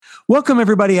Welcome,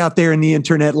 everybody out there in the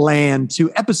internet land,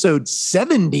 to episode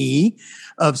 70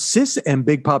 of Sis and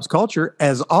Big Pops Culture.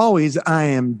 As always, I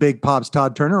am Big Pops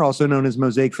Todd Turner, also known as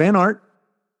Mosaic Fan Art.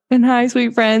 And hi,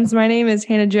 sweet friends. My name is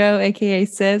Hannah Jo, aka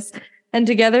Sis. And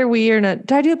together we are did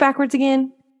I do it backwards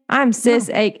again? I'm Sis.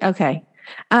 No. Okay.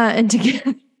 And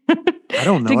together. I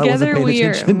don't know. Together we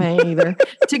are me either.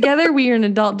 Together we are an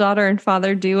adult daughter and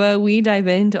father duo. We dive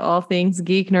into all things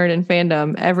geek, nerd, and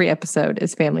fandom. Every episode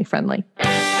is family friendly.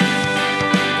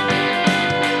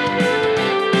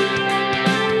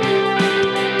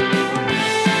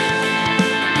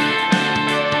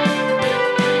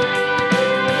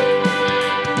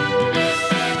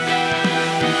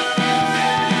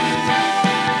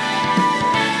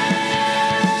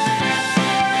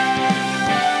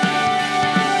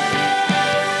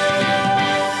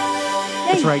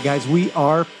 That's right, guys. We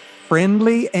are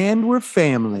friendly and we're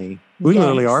family. We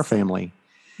literally are family.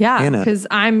 Yeah, because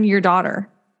I'm your daughter.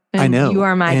 And I know. You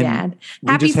are my dad.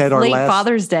 Happy late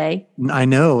Father's Day. I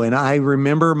know. And I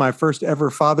remember my first ever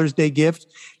Father's Day gift.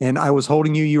 And I was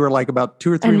holding you. You were like about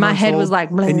 2 or 3 months old. And my head was like,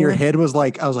 bleh. And your head was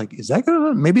like, I was like, is that going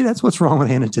to, maybe that's what's wrong with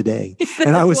Hannah today.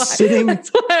 And I was sitting. That's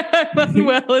why I'm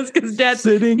unwell, is because Dad's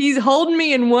sitting. He's holding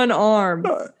me in one arm.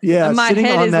 Yeah. And my sitting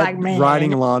head on is that like, man.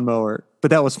 riding a lawnmower. But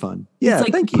that was fun. Yeah. It's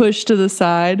like thank you. Pushed to the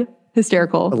side.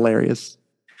 Hysterical. Hilarious.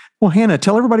 Well, Hannah,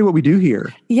 tell everybody what we do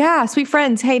here. Yeah, sweet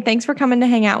friends. Hey, thanks for coming to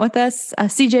hang out with us.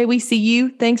 CJ, we see you.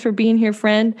 Thanks for being here,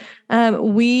 friend.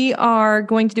 We are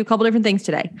going to do a couple different things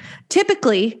today.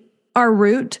 Typically, our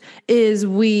route is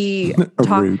we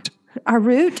talk. Route. Our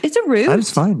route. It's a route.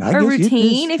 That's fine. A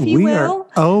routine, if you will.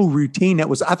 Routine.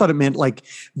 I thought it meant like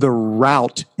the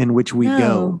route in which we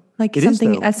go. Like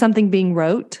something being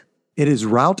wrote. It is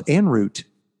route and route.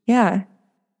 Yeah.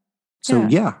 So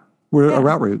we're a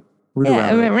route route. So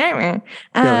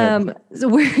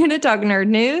we're going to talk nerd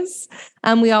news.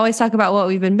 We always talk about what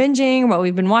we've been binging, what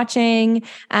we've been watching.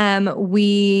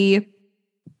 We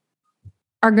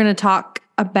are going to talk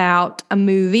about a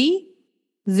movie,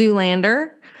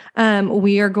 Zoolander.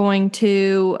 We are going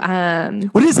to.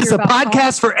 What is this? A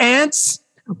podcast for ants?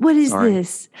 What is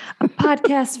this? A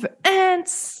podcast for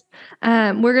ants.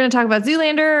 We're going to talk about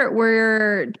Zoolander,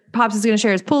 where Pops is going to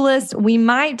share his pull list. We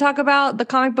might talk about the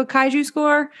comic book kaiju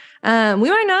score. We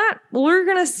might not. We're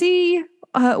going to see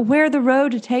where the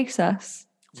road takes us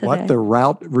today. What the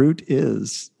route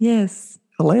is. Yes.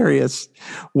 Hilarious.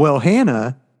 Well,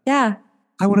 Hannah. Yeah.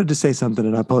 I wanted to say something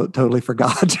and I totally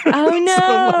forgot. Oh,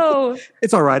 no.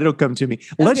 It's all right. It'll come to me.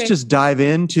 Okay. Let's just dive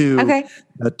into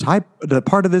the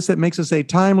part of this that makes us a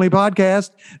timely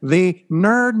podcast, the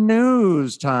nerd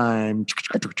news time.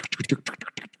 Take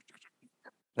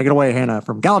it away, Hannah,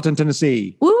 from Gallatin,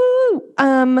 Tennessee. Woo!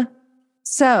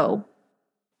 So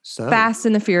Fast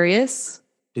and the Furious.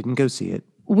 Didn't go see it.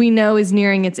 We know is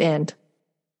nearing its end.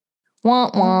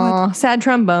 Wah, wah. What? Sad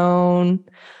trombone.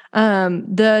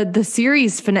 The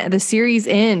series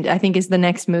end, I think, is the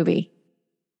next movie.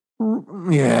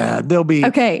 Yeah, there'll be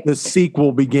the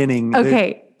sequel beginning.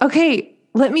 Okay.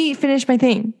 Let me finish my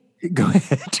thing. Go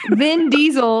ahead. Vin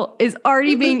Diesel is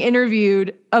already being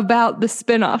interviewed about the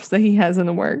spinoffs that he has in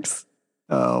the works.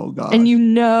 Oh God! And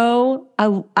I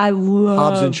love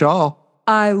Hobbs and Shaw.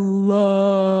 I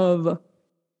love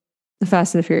the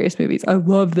Fast and the Furious movies. I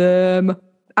love them.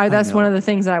 That's one of the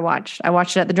things that I watched. I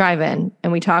watched it at the drive-in,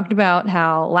 and we talked about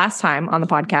how last time on the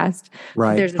podcast,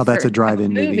 right? How that's a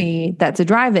drive-in movie. That's a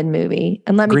drive-in movie.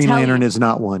 And Green Lantern is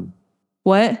not one.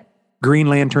 What? Green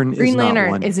Lantern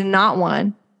is not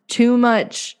one. Too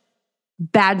much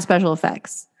bad special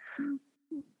effects.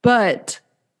 But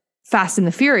Fast and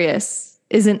the Furious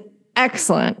is an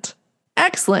excellent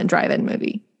drive-in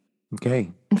movie.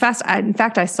 Okay. In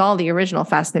fact, I saw the original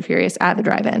Fast and the Furious at the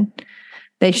drive-in.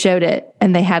 They showed it,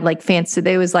 and they had like fancy.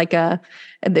 It was like a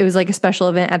special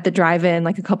event at the drive-in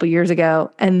like a couple years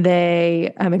ago, and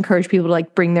they encouraged people to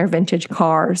like bring their vintage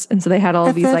cars, and so they had all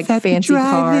of these like fancy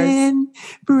cars.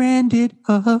 Branded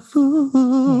a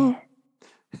fool.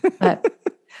 Yeah.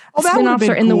 Spinoffs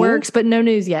are in the works, but no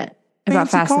news yet about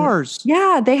Fast cars.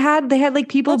 Yeah, they had like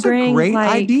people bring a great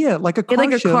idea, like a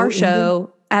car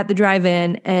show at the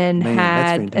drive-in,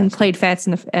 and played Fast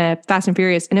and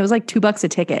Furious, and it was like $2 a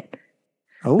ticket.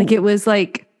 Oh, like it was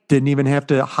like didn't even have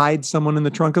to hide someone in the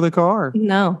trunk of the car.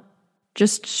 No,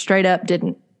 just straight up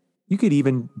didn't. You could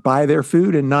even buy their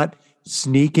food and not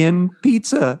sneak in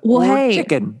pizza or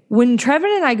chicken. When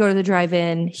Trevin and I go to the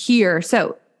drive-in here,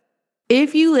 so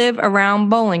if you live around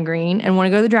Bowling Green and want to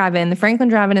go to the drive-in, the Franklin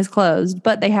Drive-In is closed,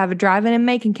 but they have a drive-in in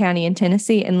Macon County in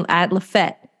Tennessee and at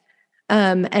Lafayette.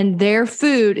 And their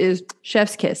food is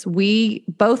chef's kiss. We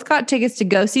both got tickets to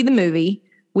go see the movie.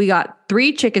 We got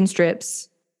 3 chicken strips,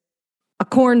 a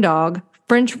corn dog,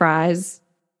 French fries,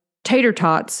 tater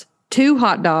tots, 2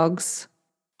 hot dogs,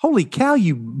 Holy cow,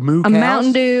 you moo a cows.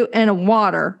 Mountain Dew, and a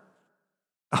water.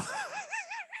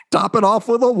 Top it off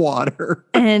with a water.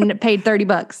 And paid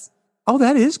 $30. Oh,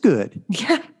 that is good.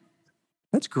 Yeah.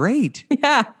 That's great.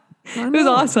 Yeah. It was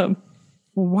awesome.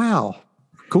 Wow.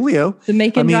 Coolio. The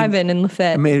Macon Drive-In in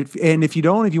Lafayette. And if you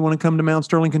want to come to Mount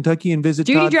Sterling, Kentucky and visit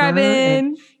Judy Todd Turner,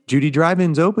 Drive-In. Judy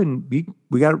Drive-In's open.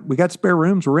 We got spare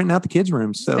rooms. We're renting out the kids'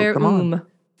 rooms. So Spare come on.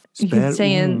 You can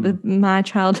say in my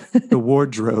child. The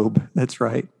wardrobe. That's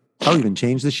right. I'll even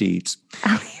change the sheets.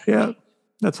 Yeah.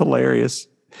 That's hilarious.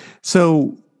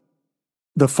 So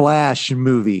the Flash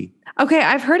movie. Okay.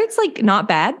 I've heard it's like not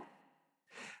bad.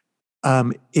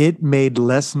 It made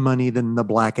less money than the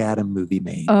Black Adam movie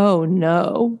made. Oh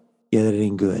no. Yeah, that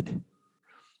ain't good.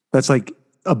 That's like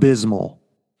abysmal.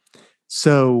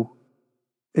 So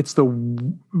it's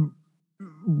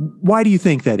why do you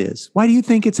think that is? Why do you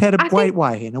think it's had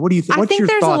why, Hannah? What do you think? I think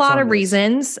there's a lot of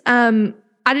reasons. I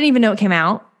didn't even know it came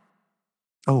out.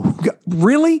 Oh, God,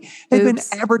 really? They've been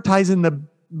advertising the.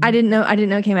 I didn't know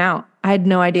it came out. I had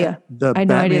no idea. The I had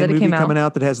no Batman idea that it movie came out. coming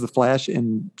out that has the Flash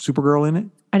and Supergirl in it.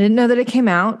 I didn't know that it came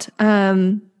out.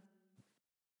 The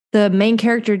main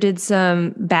character did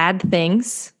some bad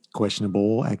things.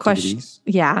 Questionable activities.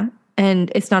 Yeah.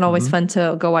 And it's not always fun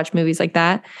to go watch movies like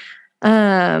that.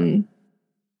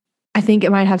 I think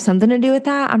it might have something to do with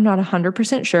that. I'm not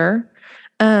 100% sure.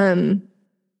 No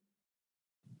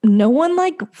one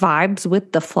like vibes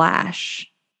with the Flash.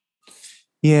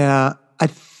 Yeah.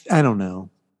 I don't know.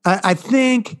 I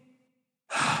think,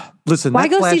 listen, why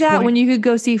go see that when you could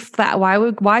go see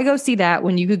why go see that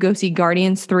when you could go see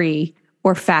Guardians 3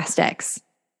 or Fast X?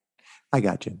 I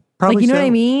got you. Probably like, you know what I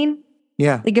mean?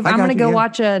 Yeah. Like if I'm going to go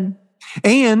watch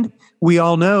and we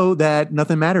all know that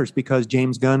nothing matters because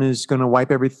James Gunn is going to wipe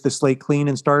the slate clean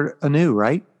and start anew,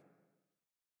 right?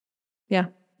 Yeah.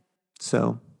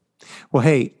 So, well,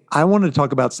 hey, I wanted to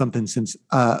talk about something since,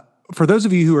 for those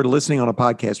of you who are listening on a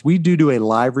podcast, we do a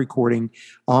live recording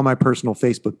on my personal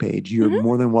Facebook page. You're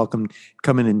more than welcome to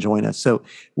come in and join us. So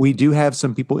we do have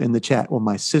some people in the chat. Well,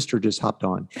 my sister just hopped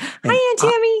on. Hi, Aunt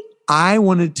Tammy. I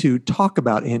wanted to talk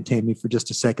about Aunt Tammy for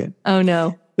just a second. Oh,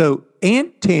 no. So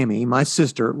Aunt Tammy, my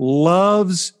sister,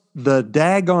 loves the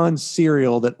daggone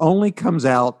cereal that only comes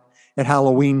out at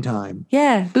Halloween time.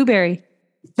 Yeah, Blueberry.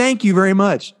 Thank you very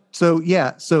much. So,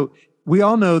 yeah. So we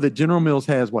all know that General Mills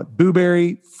has what?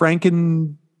 Blueberry,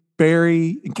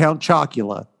 Frankenberry, and Count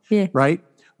Chocula. Yeah. Right?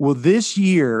 Well, this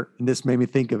year, and this made me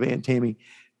think of Aunt Tammy,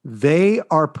 they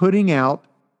are putting out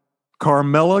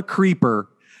Carmella Creeper,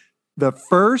 the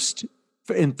first,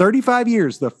 in 35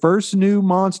 years, the first new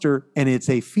monster, and it's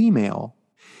a female.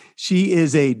 She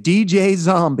is a DJ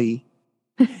zombie,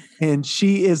 and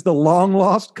she is the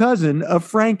long-lost cousin of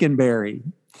Frankenberry.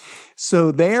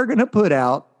 So they are going to put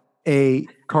out a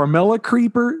Carmella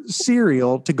Creeper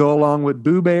cereal to go along with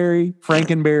Blueberry,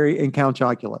 Frankenberry, and Count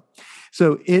Chocula.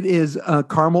 So it is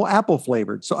caramel apple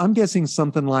flavored. So I'm guessing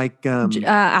something like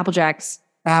Apple Jacks.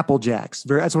 Apple Jacks.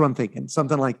 That's what I'm thinking.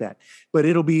 Something like that. But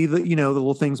it'll be the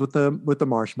little things with the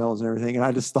marshmallows and everything. And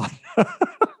I just thought,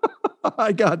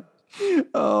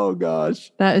 oh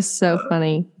gosh. That is so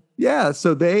funny. Yeah.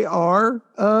 So they are,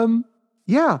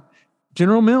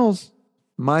 General Mills.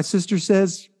 My sister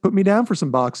says, put me down for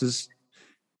some boxes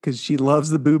because she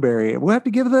loves the Blueberry. We'll have to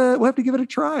give it a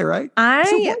try, right?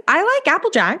 I like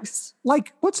Apple Jacks.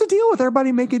 Like, what's the deal with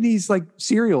everybody making these like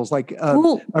cereals? Like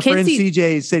our friend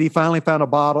CJ said he finally found a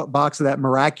box of that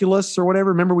Miraculous or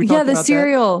whatever. Remember we talked about that? Yeah, the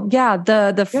cereal. Yeah,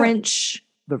 the French.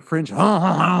 The French. No,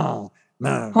 I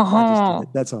just did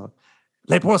it. That's all.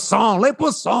 Les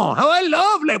poissons. How I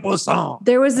love les poissons.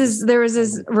 There was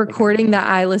this recording that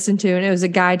I listened to, and it was a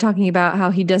guy talking about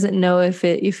how he doesn't know if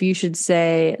you should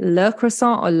say le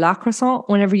croissant or la croissant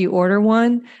whenever you order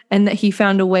one, and that he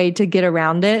found a way to get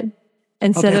around it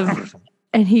instead of.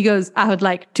 And he goes, I would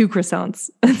like 2 croissants.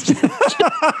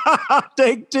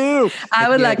 Take 2. I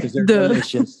would like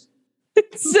delicious.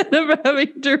 Instead of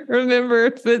having to remember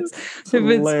if it's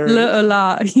le or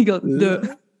la, he goes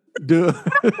de.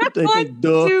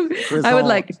 I would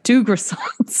like 2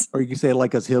 croissants. Or you can say it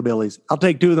like us hillbillies. I'll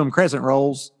take 2 of them crescent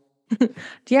rolls. Do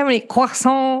you have any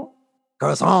croissant?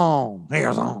 Croissant.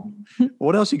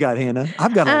 What else you got, Hannah?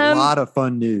 I've got a lot of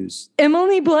fun news.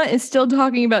 Emily Blunt is still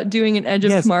talking about doing an Edge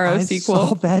of Tomorrow sequel. I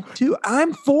saw that too.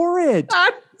 I'm for it.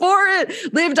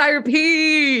 Lived, I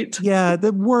repeat. Yeah,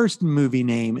 the worst movie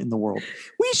name in the world.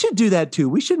 We should do that too.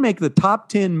 We should make the top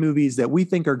 10 movies that we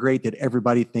think are great that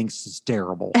everybody thinks is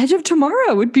terrible. Edge of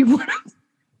Tomorrow would be one of them.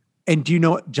 And do you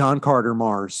know John Carter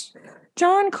Mars?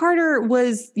 John Carter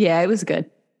was, it was good.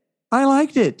 I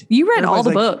liked it. You read all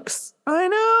the books. I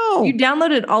know. You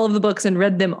downloaded all of the books and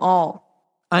read them all.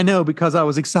 I know, because I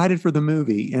was excited for the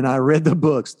movie and I read the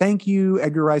books. Thank you,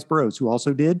 Edgar Rice Burroughs, who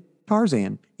also did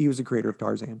Tarzan. He was the creator of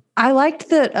Tarzan. I liked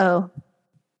that. Oh,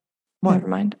 what? Never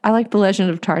mind. I like The Legend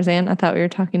of Tarzan. I thought we were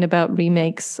talking about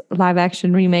remakes, live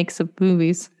action remakes of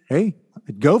movies. Hey,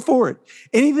 go for it.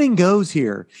 Anything goes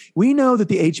here. We know that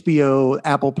the HBO,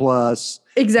 Apple Plus,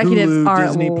 executives Hulu, are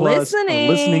Disney Plus listening.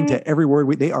 are listening to every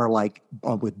word. They are like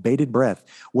with bated breath,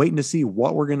 waiting to see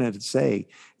what we're going to say.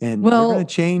 And they're going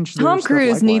to change. Tom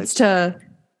Cruise needs to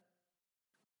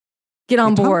get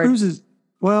on board. Tom Cruise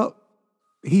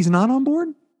he's not on board?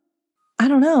 I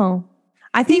don't know.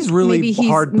 I think he's really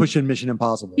hard pushing Mission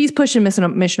Impossible. He's pushing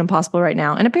Mission Impossible right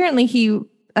now. And apparently he,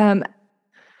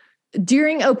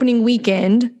 during opening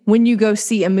weekend, when you go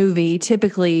see a movie,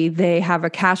 typically they have a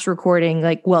cast recording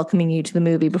like welcoming you to the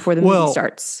movie before the movie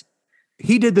starts.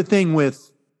 He did the thing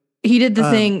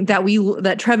thing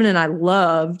that Trevin and I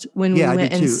loved when we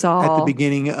went and saw at the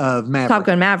beginning of Maverick. Top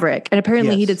Gun Maverick. And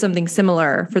apparently he did something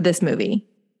similar for this movie.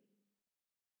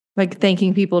 Like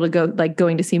thanking people to go, like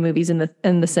going to see movies in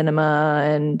the cinema,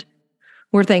 and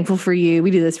we're thankful for you.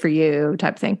 We do this for you,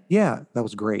 type thing. Yeah, that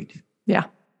was great. Yeah.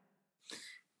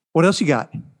 What else you got?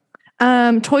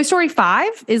 Toy Story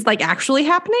 5 is like actually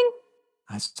happening.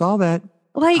 I saw that.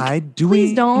 Like,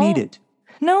 please don't need it.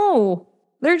 No,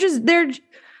 they're.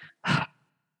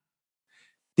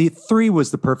 The 3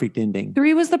 was the perfect ending.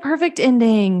 3 was the perfect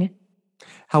ending.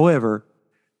 However,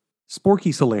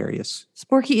 Sporky's hilarious.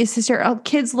 Sporky is hysterical.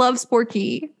 Kids love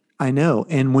Sporky. I know.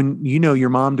 And when your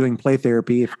mom doing play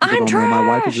therapy, if people don't know, my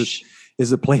wife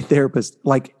is a play therapist.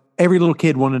 Like every little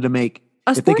kid wanted to make,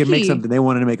 if they could make something, they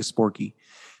wanted to make a Sporky.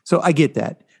 So I get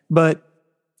that. But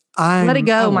let it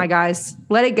go, my guys.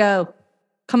 Let it go.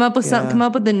 Come up with something. Come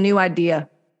up with a new idea.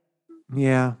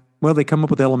 Yeah. Well, they come up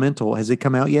with Elemental. Has it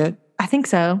come out yet? I think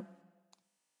so.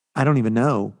 I don't even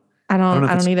know. I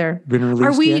don't either. Been released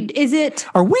Are we? Yet? Is it?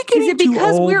 Are we getting Is it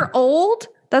because too old? we're old?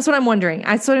 That's what I'm wondering.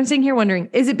 That's what I'm sitting here wondering.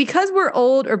 Is it because we're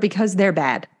old or because they're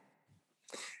bad?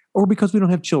 Or because we don't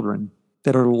have children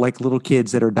that are like little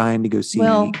kids that are dying to go see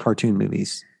cartoon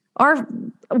movies? Our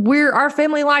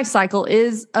family life cycle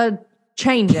is a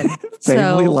changing.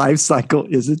 Family life cycle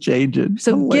is a changing.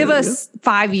 So hilarious. Give us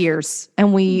 5 years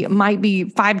and we might be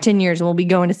 5-10 years and we'll be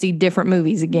going to see different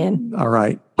movies again. All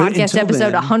right. Podcast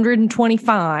episode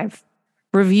 125,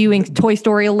 reviewing Toy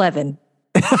Story 11.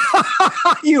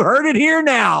 You heard it here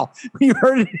now.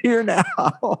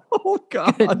 Oh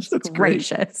gosh, that's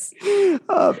gracious.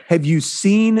 Have you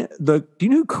seen do you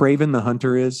know who Kraven the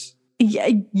Hunter is?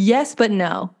 Yes, but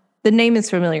no. The name is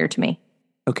familiar to me.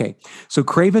 Okay. So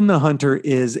Kraven the Hunter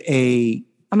is I'm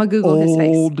going to Google his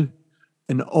face.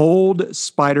 An old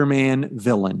Spider-Man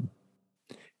villain.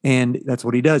 And that's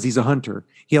what he does. He's a hunter.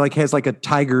 He has like a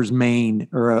tiger's mane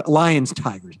or a lion's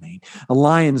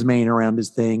mane around his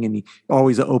thing. And he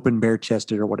always open bare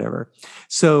chested or whatever.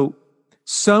 So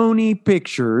Sony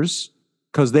Pictures,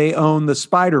 because they own the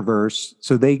Spider-Verse.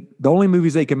 So the only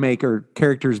movies they can make are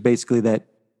characters basically that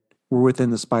were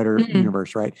within the Spider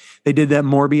universe, right? They did that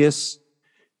Morbius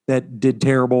that did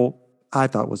terrible. I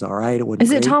thought was all right. It wasn't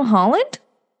Is it Tom Holland?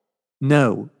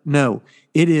 No.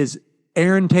 It is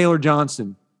Aaron Taylor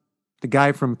Johnson, the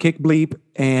guy from Kick Bleep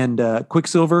and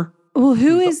Quicksilver. Well,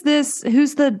 who's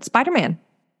the Spider-Man?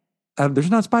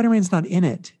 There's not Spider-Man's not in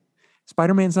it.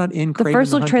 Spider-Man's not in Kraven the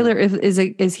first look the trailer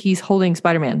is he's holding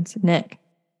Spider-Man's neck.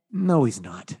 No, he's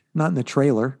not. Not in the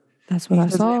trailer. That's what I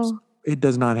saw. It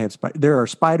does not have there are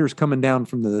spiders coming down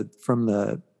from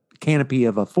the canopy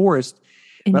of a forest.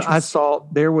 But I saw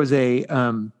there was a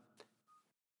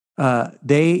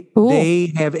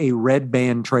they have a Red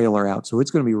Band trailer out, so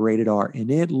it's going to be rated R, and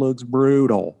it looks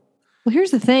brutal. Well, here's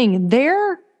the thing: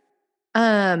 people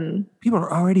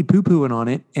are already poo-pooing on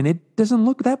it, and it doesn't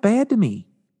look that bad to me.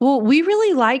 Well, we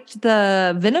really liked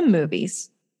the Venom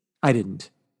movies. I didn't.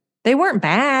 They weren't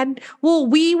bad. Well,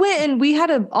 we went and we had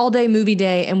an all-day movie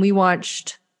day, and we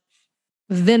watched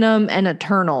Venom and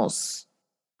Eternals.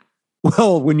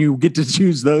 Well, when you get to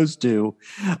choose those two,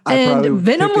 and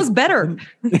Venom was better.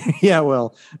 Yeah,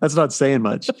 well, that's not saying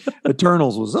much.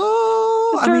 Eternals was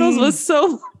was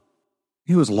so.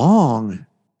 It was long,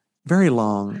 very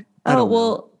long. Oh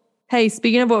well, hey,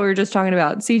 speaking of what we were just talking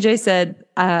about, CJ said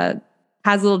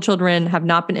has little children have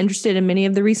not been interested in many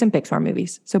of the recent Pixar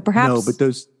movies. So perhaps no, but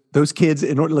those kids,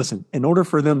 in order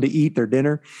for them to eat their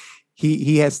dinner,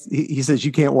 he says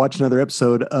you can't watch another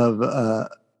episode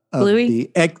of Bluey?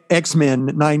 The X-Men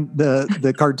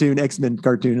the cartoon X-Men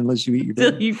cartoon unless you eat your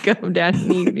dinner. Till you go down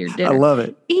and eat your dinner. I love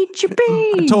it. Eat your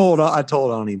beans. I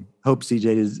told on him. Hope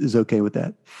CJ is okay with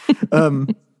that.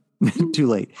 Too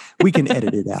late. We can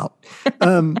edit it out.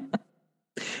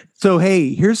 So,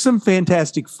 hey, here's some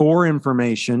Fantastic Four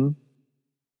information.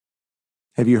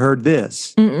 Have you heard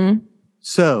this? Mm-mm.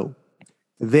 So,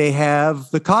 they have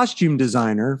the costume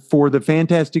designer for the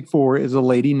Fantastic Four is a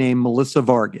lady named Melissa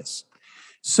Vargas.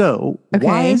 So,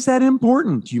 why is that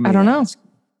important? You may ask. Know.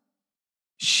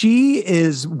 She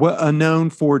is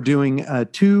known for doing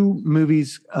 2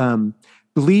 movies,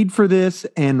 Bleed for This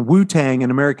and Wu-Tang, an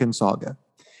American Saga.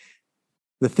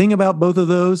 The thing about both of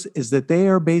those is that they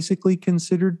are basically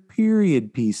considered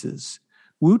period pieces.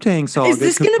 Wu-Tang Saga. Is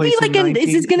this going to be like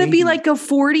is this going to be like a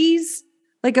 40s,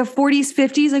 like a 40s,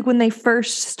 50s, like when they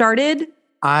first started?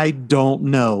 I don't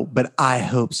know, but I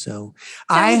hope so.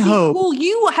 I hope. Cool.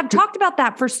 You have talked about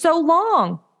that for so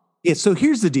long. Yeah. So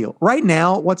here's the deal. Right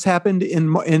now, what's happened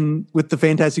in with the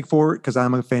Fantastic Four? Because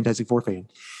I'm a Fantastic Four fan.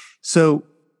 So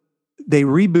they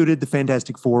rebooted the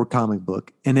Fantastic Four comic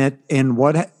book, and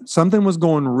something was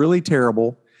going really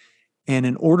terrible. And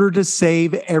in order to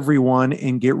save everyone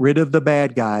and get rid of the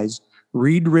bad guys,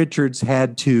 Reed Richards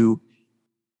had to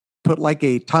put like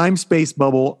a time-space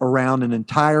bubble around an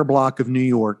entire block of New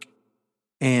York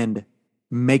and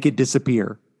make it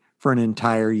disappear for an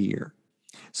entire year.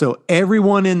 So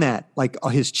everyone in that, like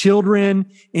his children,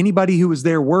 anybody who was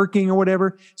there working or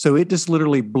whatever, so it just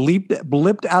literally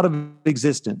blipped out of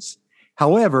existence.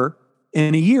 However,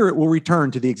 in a year, it will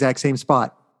return to the exact same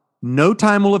spot. No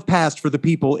time will have passed for the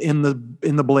people in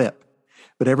the blip,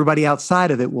 but everybody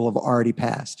outside of it will have already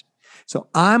passed. So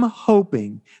I'm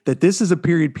hoping that this is a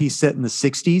period piece set in the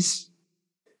 60s,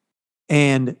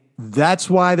 and that's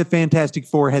why the Fantastic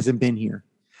Four hasn't been here.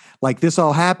 Like this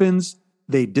all happens,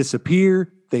 they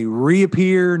disappear, they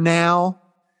reappear now,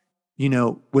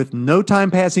 with no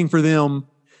time passing for them,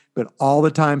 but all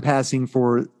the time passing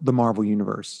for the Marvel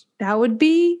Universe. That would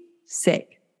be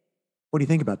sick. What do you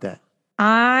think about that?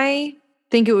 I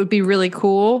think it would be really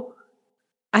cool.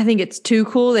 I think it's too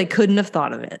cool. They couldn't have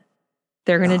thought of it.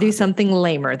 They're going to do something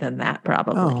lamer than that,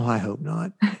 probably. Oh, I hope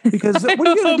not. Because what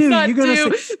are you going to do? You're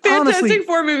going to say, Fantastic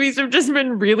Four movies have just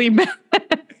been really bad.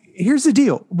 Here's the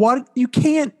deal. You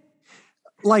can't,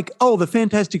 the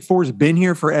Fantastic Four has been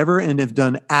here forever and have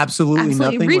done absolutely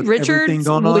nothing Reed with Richards everything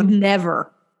going on. Would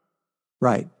never.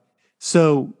 Right.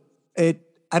 So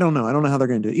I don't know. I don't know how they're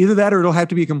going to do it. Either that or it'll have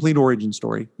to be a complete origin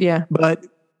story. Yeah. But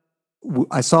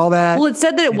I saw that. Well, it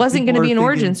said that it wasn't going to be an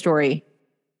origin story.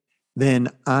 Then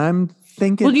I'm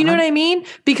thinking. Well, do you know what I mean?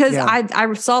 Because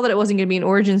I saw that it wasn't going to be an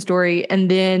origin story. And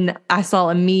then I saw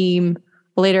a meme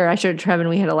later. I showed Trev and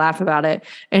we had a laugh about it.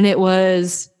 And it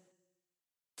was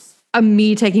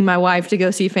me taking my wife to go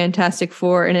see Fantastic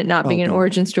Four and it not being an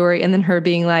origin story. And then her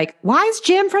being like, why is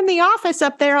Jim from The Office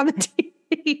up there on the TV?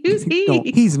 Who's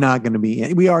he? He's not going to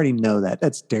be. We already know that.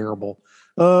 That's terrible.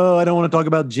 Oh, I don't want to talk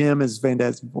about Jim as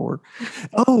Fantastic Four.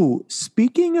 Oh,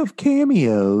 speaking of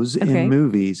cameos in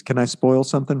movies, can I spoil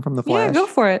something from The Flash? Yeah, go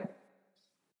for it.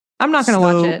 I'm not going to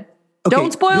watch it. Okay.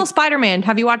 Don't spoil Spider-Man.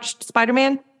 Have you watched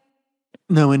Spider-Man?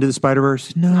 No, Into the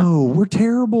Spider-Verse? No, we're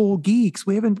terrible geeks.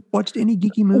 We haven't watched any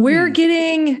geeky movies. We're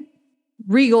getting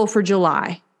Regal for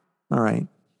July. All right.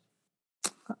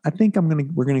 I think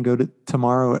we're gonna go to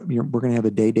tomorrow. We're gonna have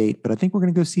a day date, but I think we're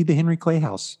gonna go see the Henry Clay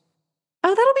House.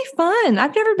 Oh, that'll be fun.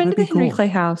 I've never been to the Henry Clay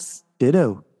House.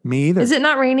 Ditto. Me either. Is it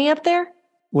not rainy up there?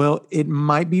 Well, it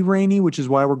might be rainy, which is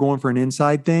why we're going for an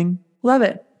inside thing. Love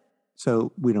it.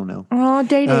 So we don't know. Oh,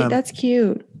 day date. That's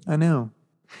cute. I know.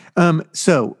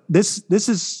 So this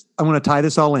is, I want to tie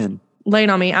this all in. Lay it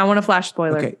on me. I want a Flash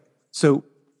spoiler. Okay. So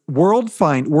World's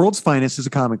Finest is a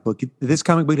comic book. This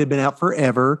comic book had been out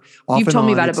forever. You've told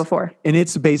me about it before. And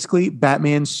it's basically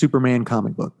Batman, Superman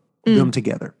comic book. Them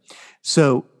together.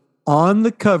 So on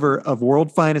the cover of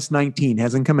World Finest 19,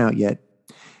 hasn't come out yet,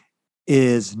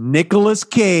 is Nicolas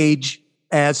Cage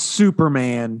as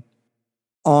Superman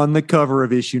on the cover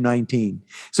of issue 19.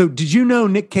 So did you know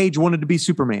Nick Cage wanted to be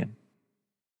Superman?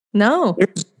 No.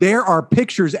 There are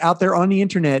pictures out there on the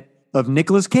internet of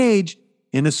Nicolas Cage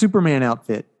in a Superman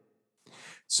outfit.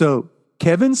 So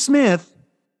Kevin Smith,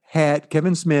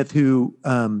 who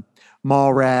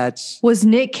Mallrats. Was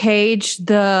Nick Cage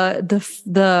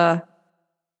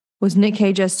was Nick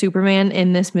Cage as Superman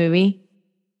in this movie?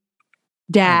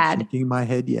 Dad. I'm shaking my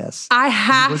head, yes. I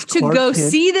have to go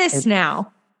see this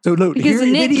now. So look, because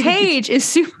Nick Cage is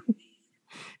Superman.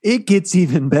 It gets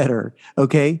even better.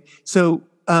 Okay. So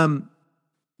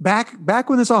back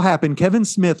when this all happened, Kevin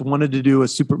Smith wanted to do a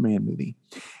Superman movie.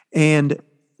 And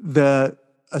the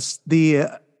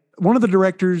one of the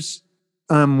directors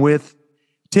with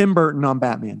Tim Burton on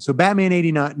Batman. So Batman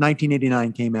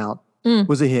 1989 came out,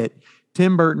 was a hit.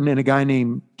 Tim Burton and a guy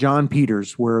named John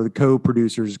Peters were the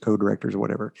co-producers, co-directors, or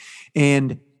whatever.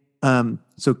 And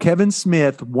so Kevin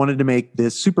Smith wanted to make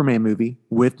this Superman movie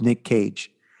with Nick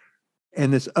Cage.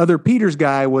 And this other Peters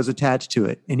guy was attached to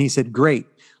it. And he said, great,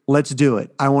 let's do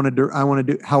it. I want to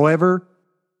do, however,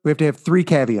 we have to have 3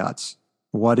 caveats.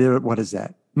 What is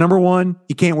that? Number 1,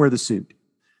 he can't wear the suit.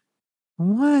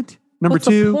 What? What's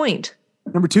the point?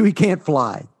 Number 2, he can't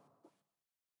fly.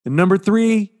 And number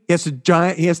 3, he has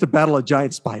to battle a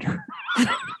giant spider.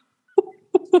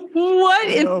 What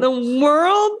in the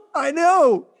world? I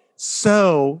know.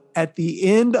 So at the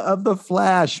end of the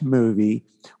Flash movie,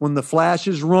 when the Flash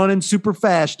is running super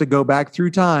fast to go back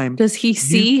through time, does he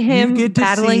see him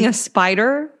battling a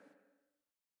spider?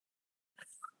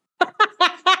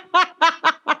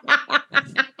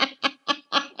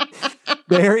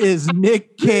 There is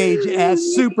Nick Cage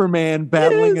as Superman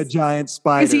battling a giant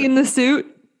spider. Is he in the suit?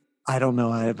 I don't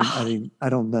know. I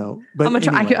don't know. But I'm gonna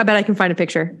try. Anyway. I bet I can find a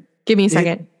picture. Give me a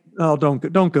second.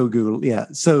 Don't go Google. Yeah.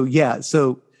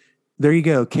 So there you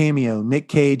go. Cameo. Nick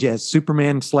Cage as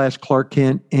Superman / Clark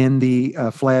Kent in the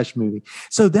Flash movie.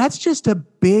 So that's just a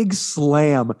big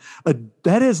slam.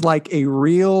 That is like a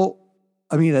real.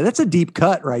 I mean, that's a deep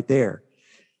cut right there.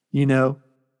 You know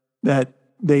that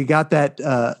they got that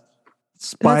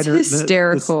spider. That's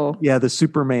hysterical. The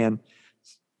Superman.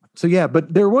 So yeah,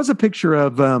 but there was a picture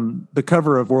of the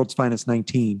cover of World's Finest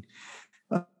 19.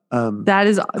 That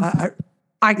is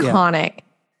iconic.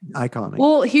 Yeah, iconic.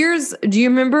 Well, do you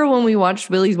remember when we watched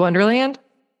Willy's Wonderland?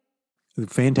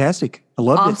 Fantastic. I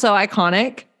loved it. Also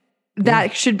iconic.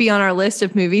 That should be on our list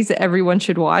of movies that everyone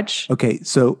should watch. Okay,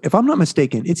 so if I'm not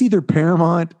mistaken, it's either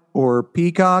Paramount or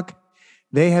Peacock.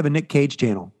 They have a Nick Cage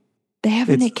channel. They have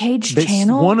a Nick Cage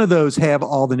channel? One of those have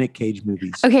all the Nick Cage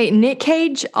movies. Okay, Nick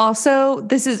Cage also,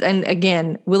 and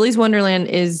again, Willy's Wonderland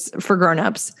is for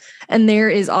grownups. And there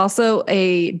is also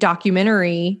a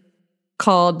documentary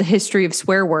called The History of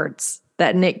Swear Words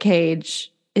that Nick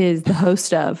Cage is the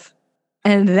host of.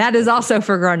 And that is also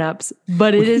for grownups,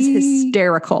 but it is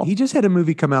hysterical. He just had a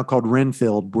movie come out called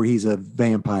Renfield where he's a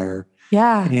vampire.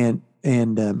 Yeah.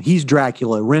 And he's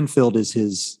Dracula. Renfield is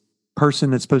his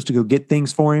person that's supposed to go get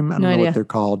things for him. I don't know what they're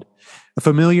called. A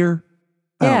familiar?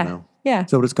 I don't know. Yeah. Is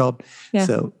that what it's called? Yeah.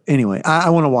 So anyway, I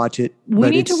want to watch it. We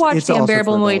need to watch The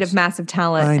Unbearable Weight of Massive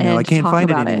Talent. I know. I can't find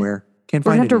it anywhere. Can't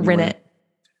find it anywhere. We're going to have to rent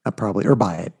it. Probably. Or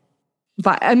buy it.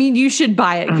 You should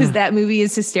buy it because that movie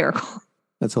is hysterical.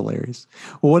 That's hilarious.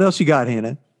 Well, what else you got,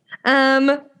 Hannah?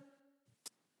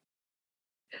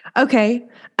 Okay.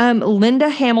 Linda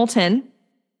Hamilton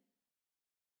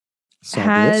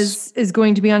is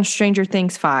going to be on Stranger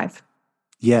Things 5.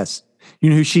 Yes.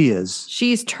 You know who she is?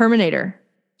 She's Terminator.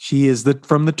 She is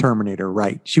from the Terminator,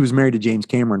 right? She was married to James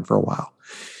Cameron for a while.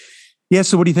 Yeah,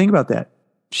 so what do you think about that?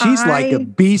 She's like a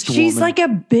beast woman. She's like a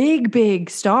big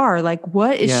star. Like,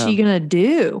 what is she going to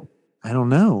do? I don't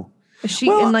know.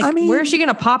 Where is she going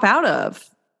to pop out of?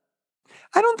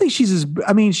 I don't think she's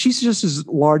just as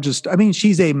large as,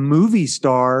 she's a movie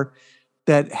star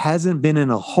that hasn't been in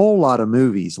a whole lot of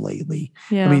movies lately.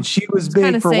 Yeah. She was big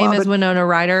kind of for a while. Same as Winona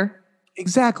Ryder.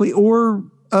 Exactly. Or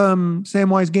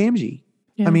Samwise Gamgee.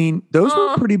 Yeah. Those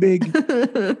were pretty big.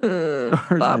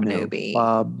 Bob Newby.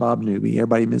 Bob Newby.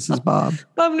 Everybody misses Bob.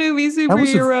 Bob Newby,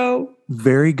 superhero.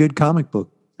 Very good comic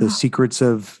book. The Secrets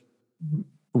of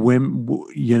Wimb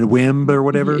or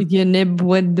whatever.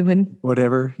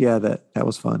 Whatever. Yeah, that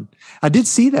was fun. I did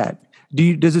see that.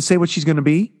 Does it say what she's going to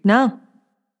be? No.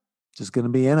 Just going to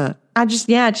be in it. I just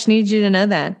need you to know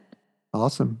that.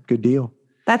 Awesome. Good deal.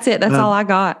 That's it. That's all I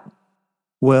got.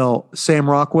 Well, Sam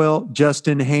Rockwell,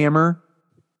 Justin Hammer.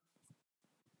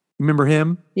 Remember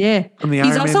him? Yeah. From the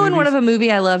He's Iron also Man in one of a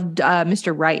movie I loved,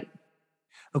 Mr. Right.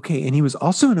 Okay. And he was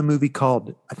also in a movie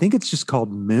called, I think it's just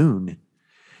called Moon.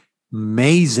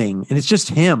 Amazing. And it's just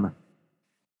him.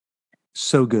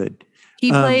 So good.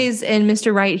 He plays in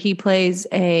Mr. Right. He plays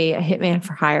a hitman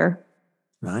for hire.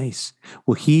 Nice.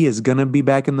 Well, he is going to be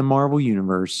back in the Marvel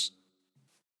universe.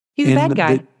 He's a bad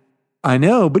guy. I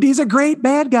know, but he's a great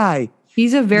bad guy.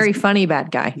 He's a very funny bad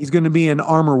guy. He's going to be in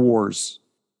Armor Wars,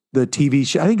 the TV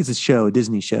show. I think it's a show, a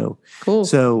Disney show. Cool.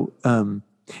 So, do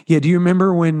you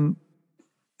remember when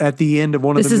at the end of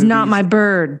one of the movies? This is not my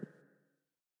bird.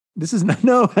 This is not,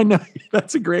 no, I know.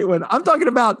 That's a great one. I'm talking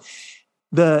about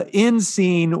the end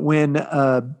scene when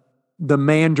the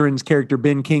Mandarin's character,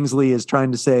 Ben Kingsley, is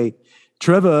trying to say,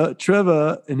 Trevor,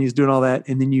 and he's doing all that.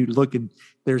 And then you look and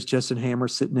there's Justin Hammer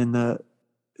sitting in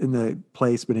the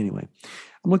place. But anyway,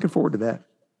 I'm looking forward to that.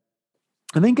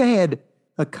 I think I had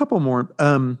a couple more.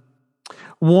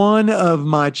 One of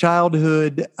my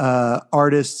childhood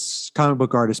artists, comic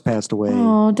book artists, passed away.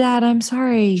 Oh, Dad, I'm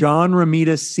sorry. John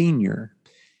Romita Sr.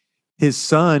 His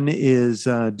son is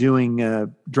drawing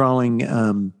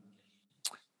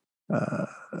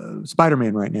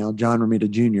Spider-Man right now, John Romita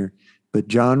Jr. But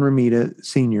John Romita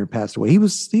Sr. passed away. He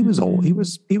was old. He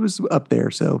was up there.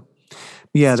 So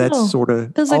yeah, Still, that's sort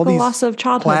of feels like a loss of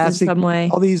childhood in some way.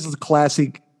 All these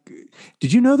classic.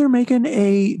 Did you know they're making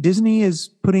Disney is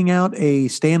putting out a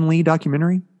Stan Lee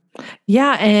documentary?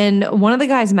 Yeah, and one of the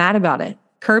guys mad about it,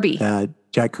 Kirby.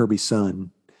 Jack Kirby's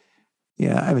son.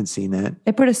 Yeah, I haven't seen that.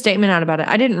 They put a statement out about it.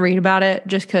 I didn't read about it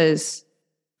just because.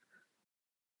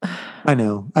 I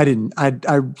know. I didn't. I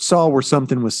saw where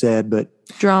something was said, but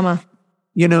drama.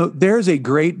 You know, there's a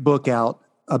great book out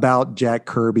about Jack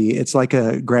Kirby. It's like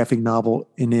a graphic novel,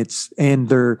 and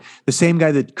they're the same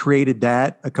guy that created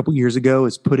that a couple years ago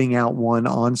is putting out one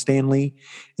on Stan Lee,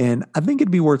 and I think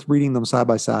it'd be worth reading them side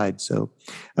by side. So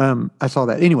I saw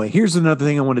that. Anyway, here's another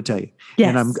thing I want to tell you.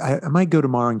 Yes. And I might go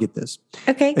tomorrow and get this.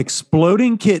 Okay.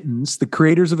 Exploding Kittens, the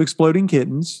creators of Exploding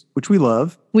Kittens, which we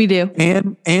love. We do.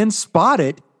 And Spot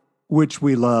It, which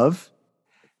we love,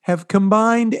 have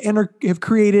combined and have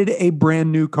created a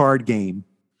brand new card game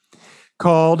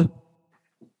called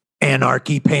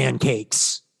Anarchy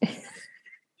Pancakes.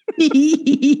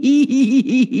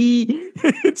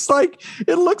 It's like,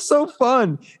 it looks so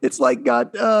fun. It's like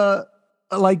got,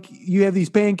 like you have these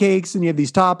pancakes and you have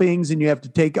these toppings and you have to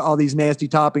take all these nasty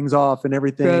toppings off and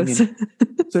everything. And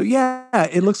so yeah,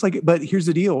 it looks like it. But here's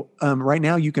the deal. Right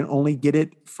now you can only get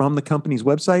it from the company's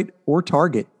website or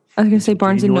Target. I was going to say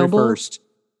Barnes and Noble. 1st.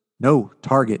 No,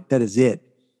 Target. That is it.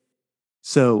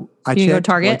 So I checked. Go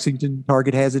Target? Lexington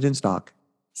Target has it in stock.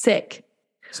 Sick.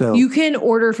 So you can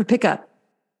order for pickup.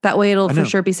 That way it'll for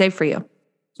sure be safe for you.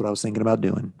 That's what I was thinking about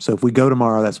doing. So if we go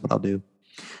tomorrow, that's what I'll do.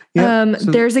 Yep.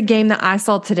 There's a game that I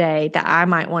saw today that I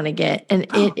might want to get, and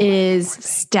it is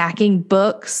stacking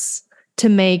books to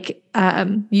make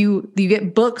you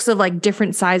get books of like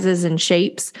different sizes and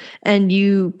shapes, and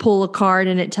you pull a card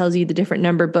and it tells you the different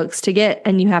number books to get,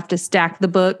 and you have to stack the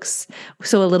books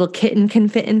so a little kitten can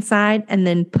fit inside, and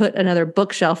then put another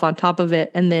bookshelf on top of it,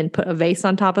 and then put a vase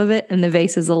on top of it, and the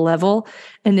vase is a level,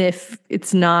 and if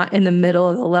it's not in the middle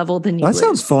of the level, then you that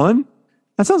sounds fun.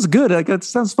 That sounds good. That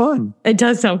sounds fun. It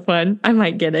does sound fun. I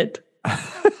might get it.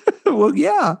 Well,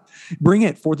 yeah. Bring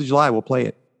it. 4th of July. We'll play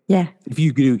it. Yeah. If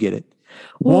you do get it.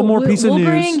 One more piece of news.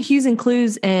 We'll bring Hues and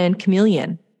Clues and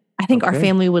Chameleon. I think our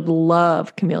family would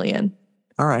love Chameleon.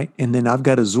 All right. And then I've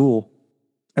got Azul.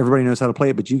 Everybody knows how to play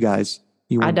it, but you guys,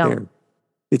 you weren't there.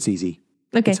 It's easy.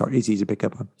 Okay. It's hard. It's easy to pick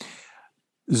up on.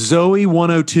 Zoe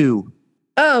 102.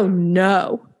 Oh,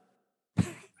 no.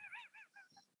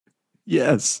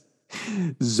 Yes.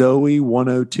 Zoe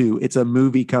 102. It's a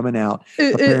movie coming out.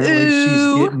 Apparently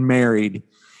she's getting married.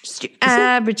 Just your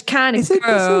average kind of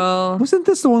girl. Wasn't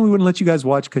this the one we wouldn't let you guys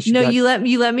watch because you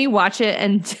let me watch it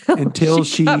until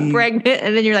she got pregnant,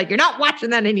 and then you're like, you're not watching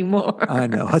that anymore. I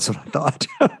know. That's what I thought.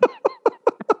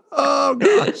 Oh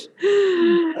gosh.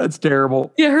 That's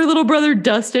terrible. Yeah, her little brother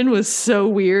Dustin was so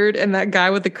weird, and that guy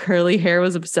with the curly hair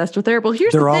was obsessed with her. Well,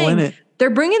 here's the thing. They're all in it. They're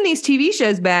bringing these TV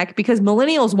shows back because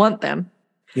millennials want them.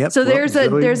 Yep. So there's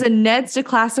a Ned's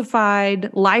Declassified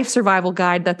Life Survival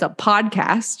Guide that's a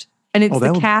podcast, and it's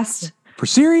the cast. For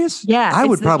serious? Yeah. I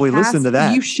would probably listen to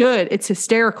that. You should. It's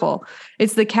hysterical.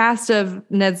 It's the cast of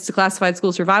Ned's Declassified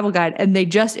School Survival Guide, and they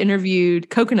just interviewed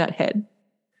Coconut Head.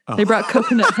 Oh. They brought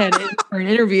Coconut Head in for an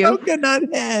interview.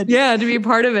 Coconut Head. Yeah, to be a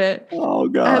part of it. Oh,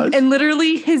 gosh. And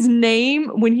literally his name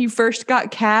when he first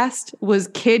got cast was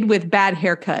Kid with Bad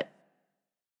Haircut.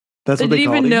 That's what they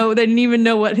called him? They didn't even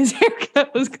know what his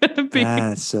haircut was going to be.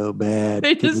 That's so bad.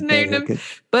 They just named him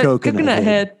Coconut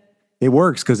Head. It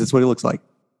works because it's what he looks like.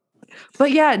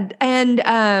 But yeah, and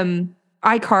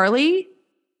iCarly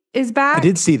is back. I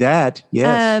did see that.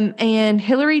 Yes. And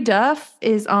Hilary Duff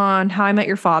is on How I Met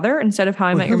Your Father instead of How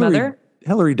I Met Your Mother.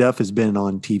 Hilary Duff has been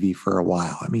on TV for a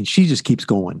while. I mean, she just keeps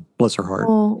going. Bless her heart.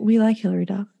 Well, we like Hilary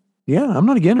Duff. Yeah, I'm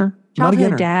not against her.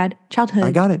 Childhood, Dad. Childhood.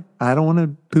 I got it. I don't want to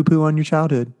poo-poo on your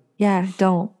childhood. Yeah,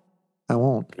 don't. I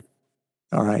won't.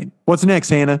 All right. What's next,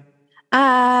 Hannah?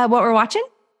 What we're watching?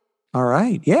 All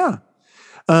right. Yeah.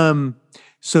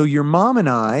 So your mom and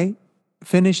I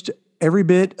finished every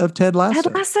bit of Ted Lasso.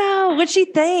 Ted Lasso. What'd she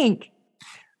think?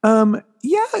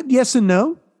 Yeah, yes and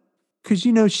no. Because,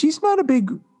 she's not a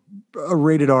big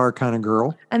rated R kind of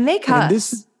girl. And they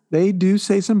cuss. They do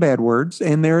say some bad words,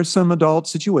 and there are some adult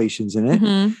situations in it.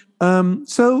 Mm-hmm.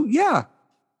 So, yeah,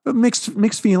 but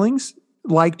mixed feelings.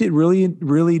 liked it.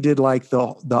 Really did like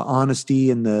the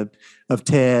honesty and of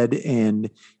Ted and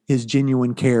his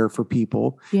genuine care for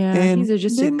people. Yeah, and he's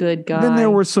just a good guy. Then there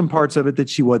were some parts of it that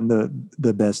she wasn't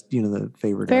the best, the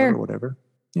favorite of or whatever.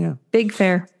 Yeah, big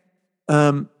fair.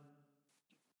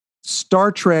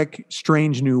 Star Trek: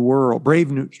 Strange New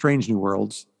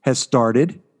Worlds has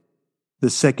started the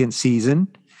second season,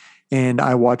 and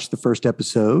I watched the first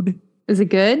episode. Is it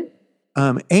good?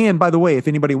 And by the way, if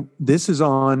anybody, this is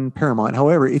on Paramount.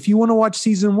 However, if you want to watch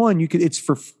season 1, it's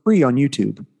for free on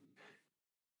YouTube.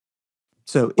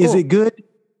 So is it good?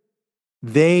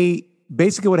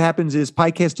 Basically what happens is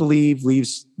Pike has to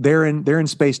leaves. They're in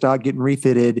space dock getting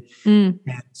refitted. And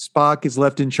Spock is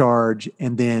left in charge.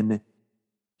 And then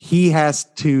he has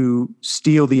to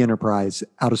steal the Enterprise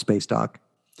out of space dock,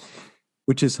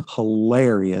 which is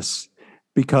hilarious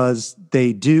because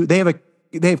they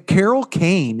have Carol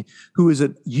Kane, who is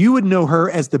you would know her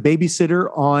as the babysitter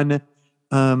on,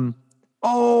 the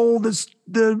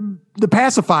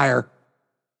Pacifier.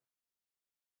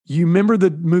 You remember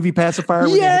the movie Pacifier?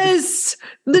 Yes,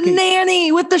 the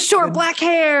nanny with the short black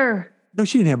hair. No,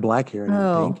 she didn't have black hair. I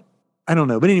don't think. I don't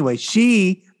know, but anyway,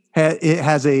 she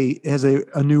has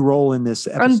a new role in this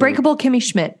episode. Unbreakable Kimmy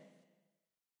Schmidt.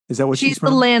 Is that what she's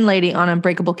from? The landlady on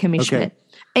Unbreakable Kimmy Schmidt,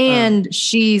 and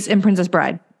she's in Princess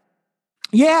Bride.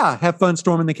 Yeah, have fun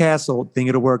storming the castle. Think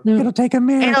it'll work. It'll take a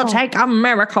miracle. It'll take a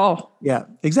miracle. Yeah,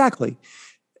 exactly.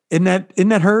 Isn't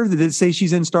that her? Did it say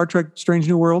she's in Star Trek: Strange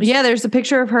New Worlds? Yeah, there's a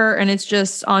picture of her, and it's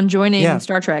just on joining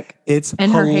Star Trek. It's and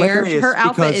hilarious. Her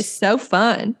outfit is so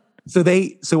fun. So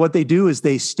what they do is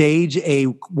they stage a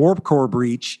warp core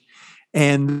breach,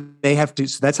 and they have to.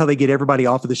 So that's how they get everybody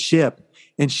off of the ship.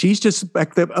 And she's just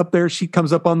back up there. She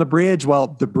comes up on the bridge while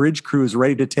the bridge crew is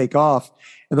ready to take off,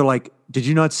 and they're like, "Did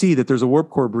you not see that there's a warp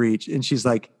core breach?" And she's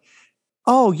like,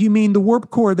 "Oh, you mean the warp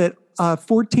core that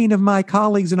 14 of my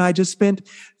colleagues and I just spent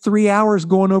 3 hours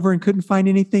going over and couldn't find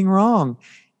anything wrong?"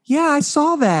 "Yeah, I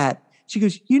saw that." She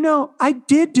goes, "I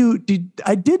did do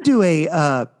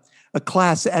a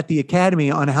class at the academy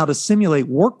on how to simulate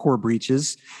warp core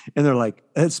breaches." And they're like,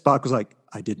 Spock was like,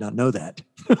 "I did not know that."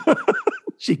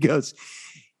 She goes,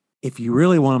 "If you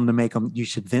really want them to make them, you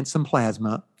should vent some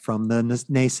plasma from the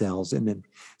nacelles." And then,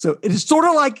 so it is sort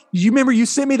of like, you remember you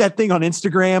sent me that thing on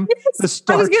Instagram? Yes,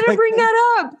 I was going to bring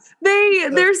that up.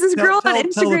 There's this girl on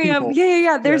Instagram.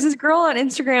 Yeah. There's this girl on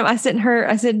Instagram. I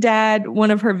sent Dad one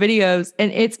of her videos,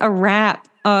 and it's a wrap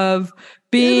of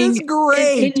being an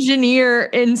engineer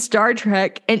in Star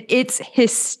Trek, and it's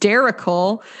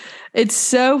hysterical. It's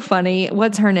so funny.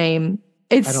 What's her name?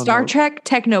 It's Star Trek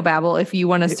Technobabble, if you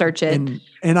want to search it.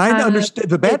 And I understood.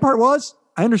 The bad part was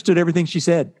I understood everything she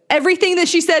said. Everything that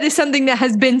she said is something that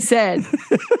has been said.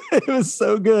 It was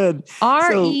so good.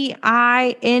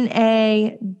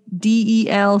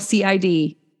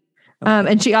 REINADELCID.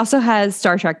 And she also has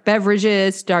Star Trek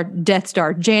beverages, Death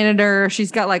Star janitor.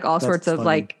 She's got like all sorts of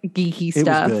like geeky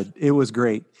stuff. It was good. It was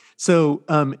great. So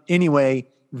anyway,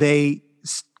 they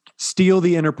steal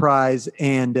the Enterprise,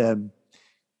 and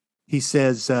he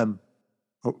says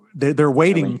they're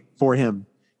waiting for him,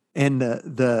 and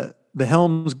the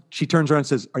helms. She turns around and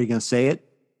says, "Are you going to say it?"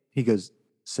 He goes,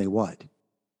 "Say what?"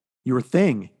 "Your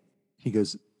thing." He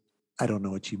goes, "I don't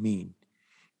know what you mean."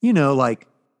 Like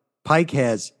Pike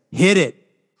has hit it.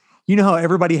 You know how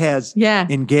everybody has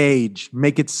engage,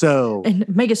 make it so, and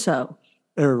make it so,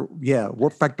 or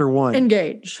warp factor 1,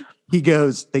 engage. They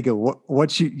go,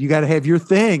 what you got to have your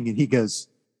thing, and he goes,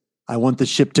 "I want the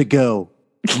ship to go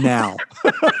now."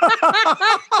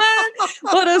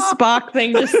 What a Spock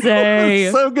thing to say.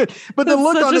 So good. But the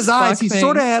look on his eyes, he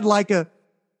sort of had like a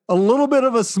little bit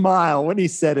of a smile when he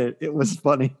said it. It was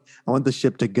funny. "I want the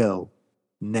ship to go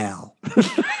now."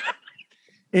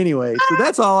 Anyway, so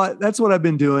that's what I've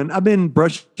been doing. I've been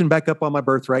brushing back up on my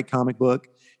Birthright comic book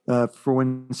for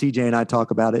when CJ and I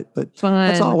talk about it. But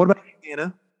that's all. What about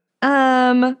you,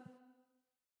 Anna?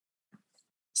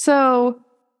 So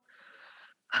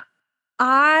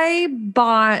I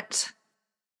bought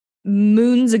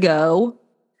moons ago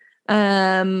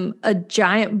a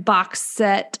giant box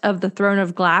set of the Throne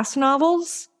of Glass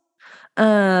novels.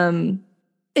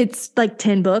 It's like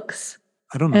 10 books.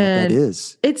 I don't know what that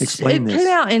is. Explain this.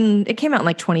 It came out in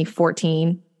like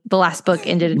 2014. The last book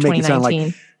ended in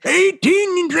 2019.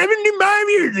 1875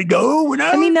 years ago.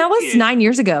 That was 9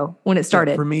 years ago when it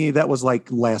started. For me, that was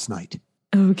like last night.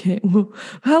 Okay. Well,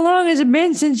 how long has it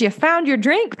been since you found your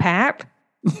drink, Pap?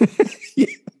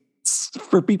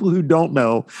 For people who don't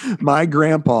know, my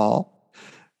grandpa,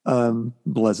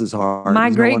 bless his heart. My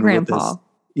great grandpa.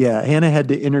 Yeah. Hannah had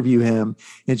to interview him,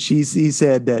 and he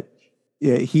said that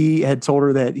he had told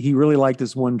her that he really liked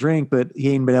this one drink, but he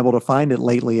ain't been able to find it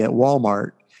lately at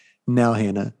Walmart. Now,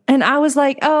 Hannah. And I was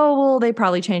like, oh, well, they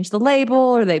probably changed the label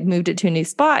or they moved it to a new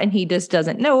spot and he just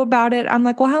doesn't know about it. I'm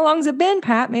like, well, how long's it been,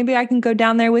 Pat? Maybe I can go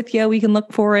down there with you. We can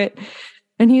look for it.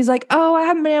 And he's like, oh, I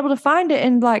haven't been able to find it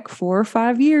in like 4 or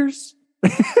 5 years.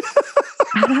 And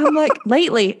I'm like,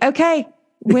 lately. Okay.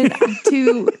 When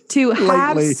to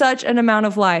have such an amount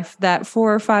of life that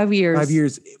 4 or 5 years. 5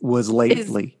 years was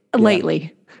lately.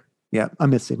 Lately. Yeah. I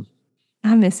miss him.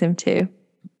 I miss him too.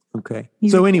 Okay.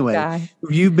 So anyway,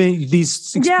 you've been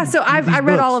these. Yeah. So I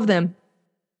read all of them.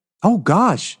 Oh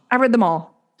gosh. I read them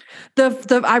all.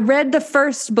 I read the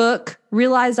first book,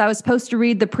 realized I was supposed to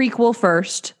read the prequel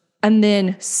first, and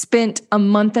then spent a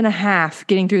month and a half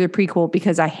getting through the prequel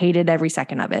because I hated every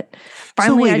second of it.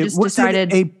 Finally, I just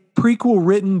decided. A prequel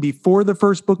written before the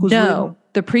first book was written? No,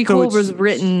 the prequel was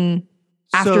written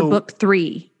after book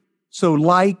 3. So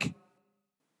like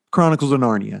Chronicles of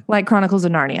Narnia. Like Chronicles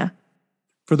of Narnia.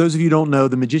 For those of you who don't know,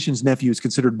 The Magician's Nephew is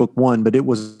considered book 1, but it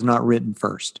was not written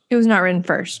first. It was not written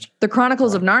first. The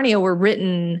Chronicles of Narnia were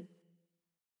written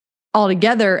all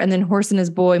together, and then Horse and His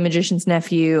Boy, Magician's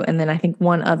Nephew, and then I think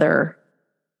one other.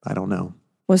 I don't know.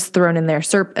 Was thrown in there.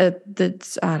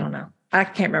 I don't know. I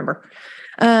can't remember.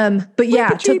 But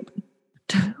yeah.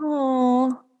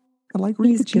 Oh, I like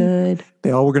Reed the Cheap. Good.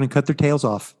 They all were going to cut their tails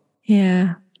off.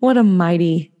 Yeah. What a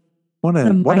mighty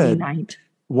night.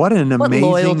 What an amazing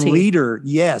loyalty. leader.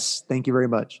 Yes. Thank you very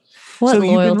much. What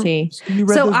loyalty.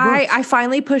 I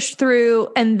finally pushed through,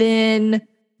 and then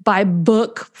by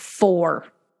book 4,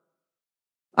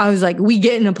 I was like, we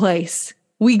get in a place.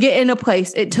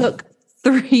 It took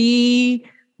 3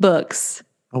 books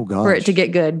for it to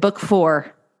get good. Book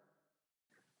 4.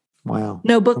 Wow.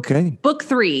 No, book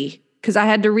 3. Because I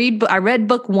had to I read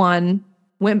book 1,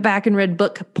 went back and read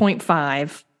book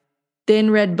 0.5,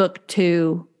 then read book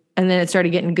 2, and then it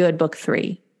started getting good, book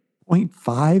 3.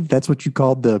 0.5? That's what you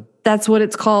called the... That's what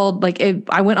it's called. Like,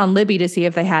 I went on Libby to see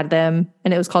if they had them,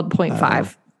 and it was called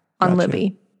 0.5 on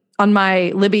Libby. On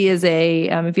my, Libby is a,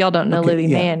 if y'all don't know Libby,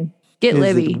 man, get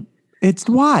Libby. It's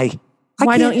why?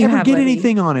 Why don't you ever get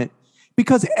anything on it?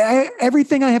 Because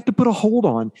everything I have to put a hold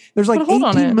on. There's like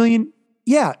 18 million.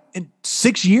 Yeah. And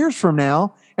 6 years from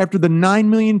now, after the 9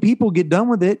 million people get done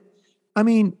with it, I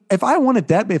mean, if I want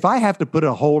it if I have to put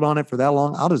a hold on it for that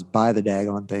long, I'll just buy the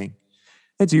daggone thing.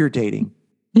 It's irritating.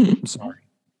 I'm sorry.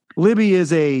 Libby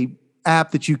is a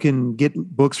app that you can get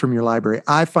books from your library.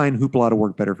 I find Hoopla to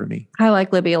work better for me. I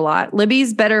like Libby a lot.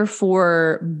 Libby's better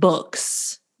for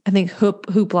books. I think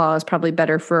Hoopla is probably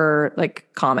better for like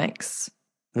comics.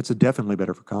 That's definitely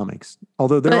better for comics.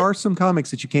 Although there are some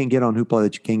comics that you can't get on Hoopla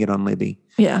that you can get on Libby.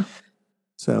 Yeah.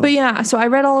 So I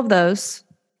read all of those.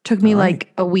 Took me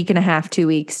like a week and a half, 2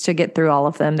 weeks to get through all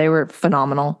of them. They were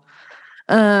phenomenal.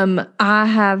 I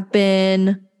have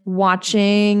been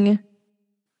watching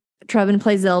Trevin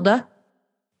play Zelda.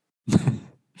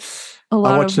 I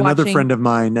watched another friend of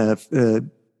mine,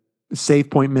 Save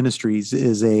Point Ministries,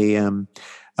 is a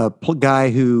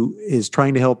guy who is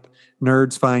trying to help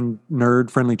nerds find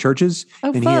nerd-friendly churches.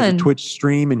 Oh, and fun. He has a Twitch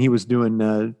stream, and he was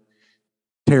doing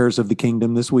Tears of the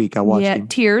Kingdom this week. I watched him.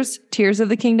 Tears of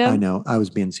the Kingdom. I know. I was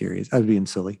being serious. I was being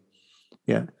silly.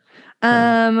 Yeah.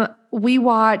 We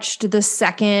watched the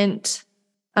second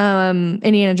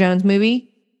Indiana Jones movie.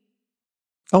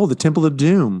 Oh, the Temple of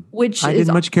Doom. Which I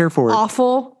didn't much care for it.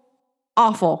 Awful.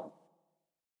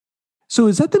 So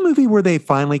is that the movie where they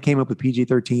finally came up with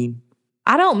PG-13?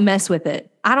 I don't mess with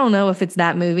it. I don't know if it's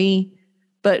that movie,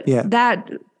 but I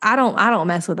don't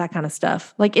mess with that kind of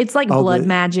stuff. Like it's like blood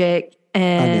magic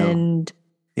and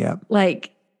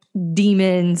like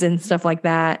demons and stuff like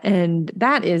that. And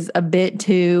that is a bit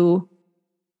too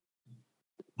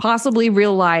possibly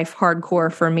real life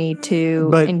hardcore for me to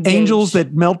But engage. Angels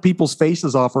that melt people's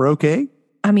faces off are okay?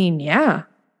 I mean, yeah.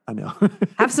 I know.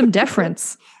 Have some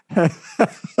deference.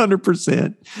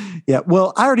 100%. Yeah.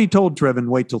 Well, I already told Trevin,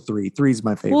 wait till 3. 3's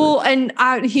my favorite. Well, and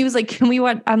he was like, can we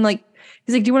watch? I'm like,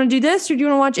 he's like, do you want to do this or do you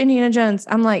want to watch Indiana Jones?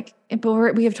 I'm like,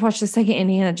 but we have to watch the second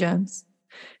Indiana Jones.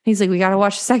 He's like, we got to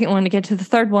watch the second one to get to the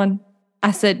third one.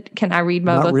 I said, can I read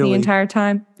my book the entire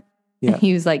time? Yeah. And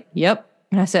he was like, yep.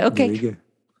 And I said, okay. There you go.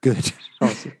 Good.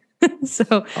 Awesome. So,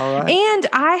 all right. And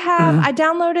I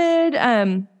downloaded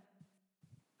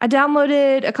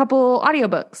a couple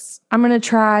audiobooks. I'm going to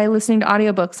try listening to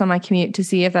audiobooks on my commute to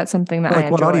see if that's something that I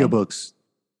enjoy. Like what audiobooks?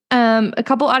 A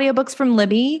couple audiobooks from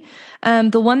Libby.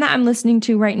 The one that I'm listening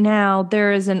to right now,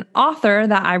 there is an author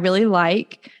that I really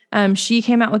like. She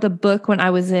came out with a book when I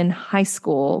was in high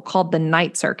school called The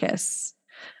Night Circus.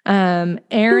 Erin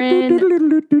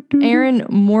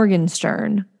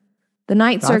Morgenstern. The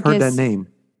Night Circus. I've heard that name.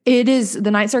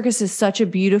 The Night Circus is such a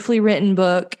beautifully written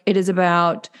book. It is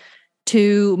about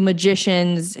two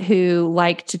magicians who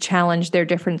like to challenge their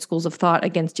different schools of thought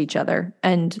against each other.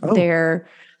 And their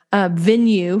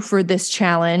venue for this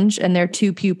challenge and their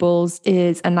two pupils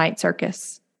is a night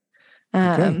circus.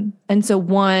 And so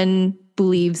one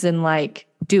believes in like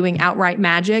doing outright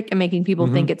magic and making people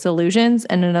think it's illusions,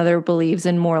 and another believes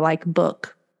in more like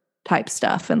book type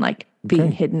stuff and like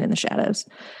being hidden in the shadows.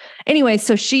 Anyway,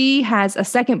 so she has a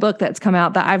second book that's come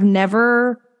out that I've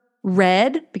never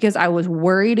read because I was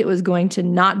worried it was going to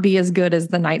not be as good as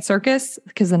The Night Circus,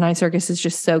 because The Night Circus is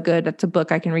just so good. It's a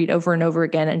book I can read over and over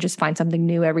again and just find something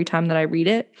new every time that I read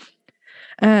it.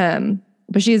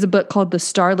 But she has a book called The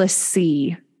Starless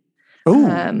Sea.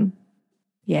 Oh,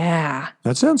 yeah.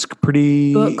 That sounds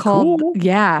pretty book called, cool.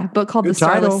 Yeah, book called Good The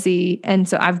Starless title. Sea. And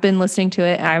so I've been listening to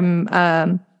it. I'm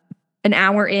an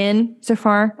hour in so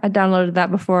far. I downloaded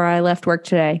that before I left work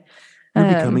today. You're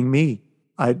becoming me.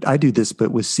 I do this,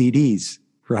 but with CDs,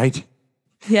 right?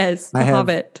 Yes, The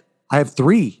Hobbit. I have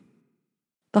 3.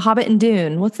 The Hobbit and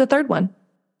Dune. What's the third one?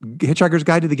 Hitchhiker's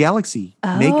Guide to the Galaxy.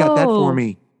 Nate got that for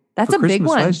me. That's for a big Christmas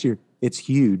one. last year. It's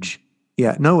huge.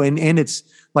 Yeah, no, and it's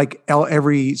like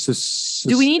every.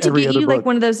 Do we need to every get other you book. like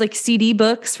one of those like CD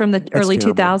books from the That's early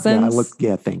terrible. 2000s?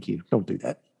 Yeah, thank you. Don't do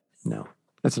that. No,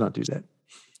 let's not do that.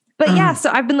 But yeah, so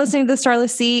I've been listening to The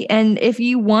Starless Sea, and if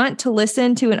you want to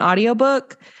listen to an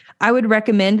audiobook, I would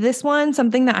recommend this one.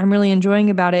 Something that I'm really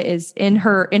enjoying about it is in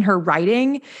her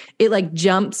writing, it like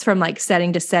jumps from like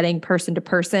setting to setting, person to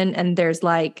person, and there's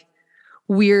like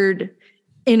weird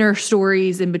inner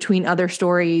stories in between other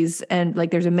stories, and like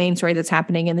there's a main story that's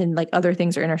happening and then like other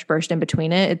things are interspersed in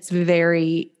between it. It's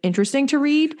very interesting to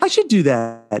read. I should do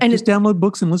that. And just download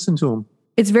books and listen to them.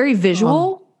 It's very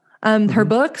visual, her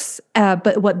books,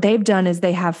 but what they've done is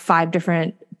they have 5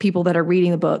 different people that are reading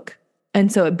the book.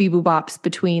 And so it bee-boo-bops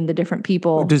between the different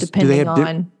people depending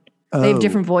on... They have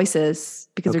different voices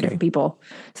because they're different people.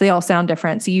 So they all sound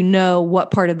different. So you know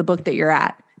what part of the book that you're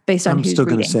at based on who's reading. I'm still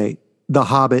going to say The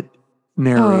Hobbit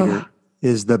narrator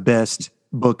is the best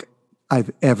book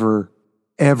I've ever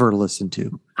listened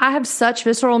to. I have such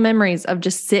visceral memories of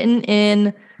just sitting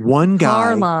in one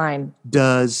car guy line.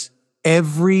 Does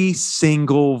every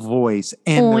single voice,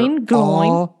 and they're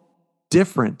all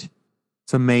different.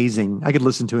 It's amazing. I could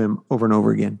listen to him over and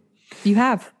over again. You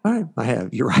have. I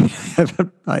have. You're right.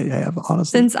 I have,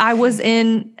 honestly. Since I was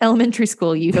in elementary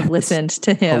school, you have listened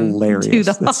to him. Hilarious. To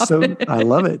the Hobbit. I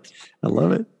love it. I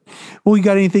love it. Well, you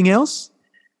got anything else?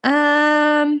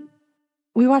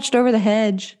 We watched Over the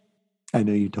Hedge. I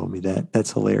know you told me that.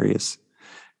 That's hilarious.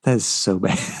 That is so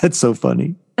bad. That's so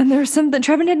funny. And there was something,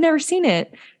 Trevin had never seen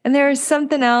it. And there was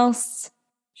something else.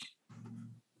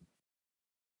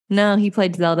 No, he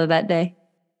played Zelda that day.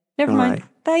 Never mind.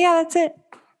 Right. Yeah, that's it.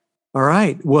 All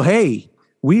right. Well, hey,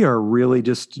 we are really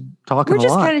just talking a lot. We're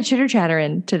just kind of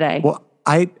chitter-chattering today. Well,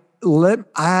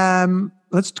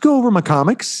 let's go over my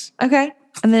comics. Okay.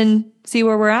 And then see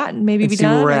where we're at and maybe be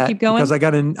done or keep going. Because I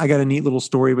got a neat little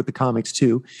story with the comics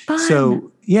too. Fun.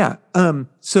 So yeah.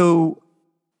 So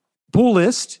pull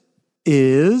list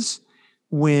is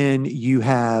when you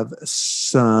have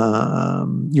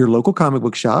your local comic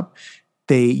book shop,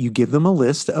 you give them a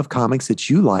list of comics that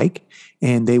you like,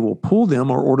 and they will pull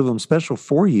them or order them special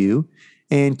for you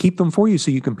and keep them for you so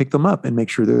you can pick them up and make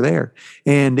sure they're there.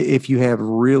 And if you have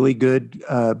really good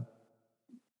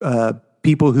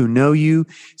people who know you,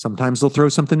 sometimes they'll throw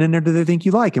something in there that they think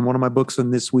you like. And one of my books on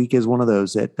this week is one of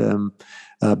those that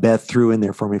Beth threw in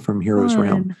there for me from Heroes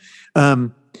Realm.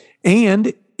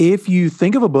 And if you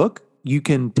think of a book, you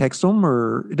can text them,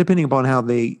 or depending upon how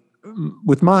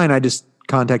with mine, I just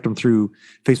contact them through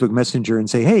Facebook Messenger and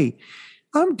say, hey,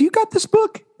 do you got this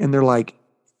book? And they're like,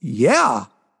 yeah,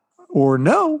 or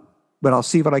no, but I'll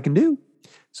see what I can do.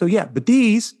 So yeah, but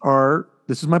this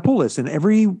is my pull list. And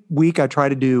every week I try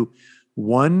to do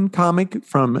one comic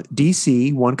from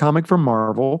DC, one comic from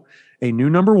Marvel, a new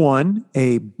number one,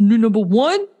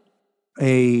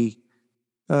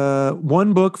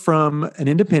 one book from an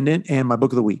independent, and my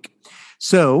book of the week.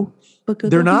 So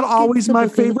they're not always my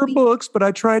favorite books, but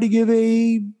I try to give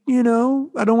I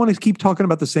don't want to keep talking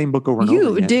about the same book over and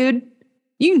over again. Dude,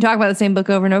 you can talk about the same book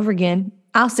over and over again.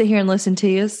 I'll sit here and listen to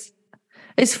you.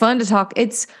 It's fun to talk.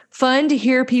 It's fun to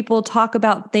hear people talk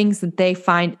about things that they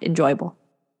find enjoyable.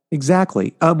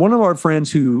 Exactly. One of our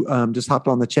friends who just hopped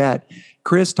on the chat,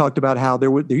 Chris, talked about how there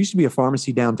used to be a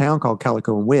pharmacy downtown called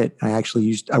Calico and Wit.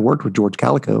 I worked with George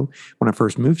Calico when I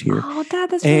first moved here. Oh, Dad,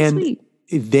 that's really sweet.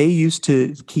 They used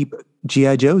to keep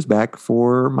G.I. Joes back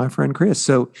for my friend Chris.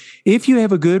 So if you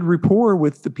have a good rapport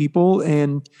with the people,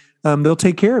 and they'll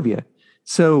take care of you.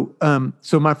 So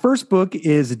my first book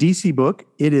is a DC book.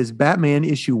 It is Batman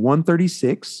issue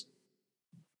 136.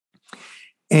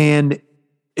 And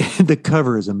the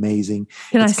cover is amazing.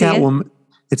 Can I see Catwoman.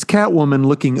 It's Catwoman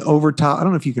looking over top. I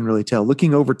don't know if you can really tell,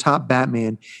 looking over top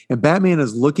Batman. And Batman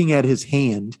is looking at his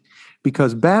hand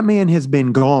because Batman has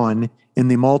been gone in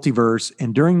the multiverse.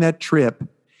 And during that trip,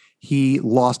 he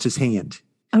lost his hand.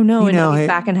 Oh, no. And now he's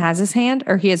back and has his hand,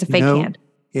 or he has a fake hand?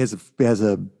 He has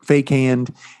a fake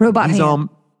hand. Robot hand.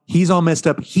 He's all messed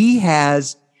up.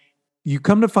 You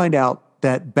come to find out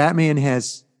that Batman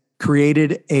has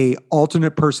created a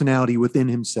alternate personality within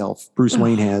himself. Bruce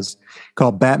Wayne has,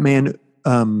 called Batman.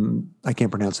 I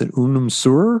can't pronounce it. Unum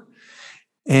Sur.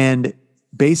 And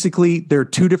basically there are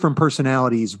two different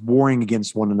personalities warring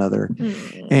against one another.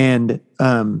 And,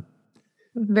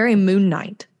 very Moon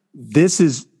Knight. This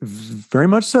is very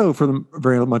much so for them,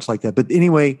 very much like that. But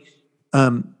anyway,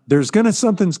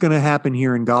 something's going to happen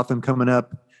here in Gotham coming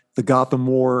up, the Gotham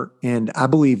War. And I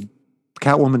believe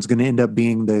Catwoman's going to end up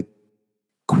being the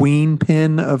queen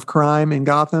pin of crime in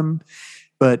Gotham,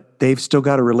 but they've still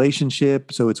got a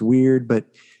relationship. So it's weird, but,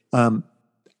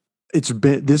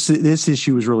 this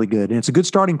issue is really good. And it's a good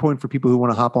starting point for people who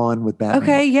want to hop on with Batman.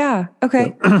 Okay. Yeah.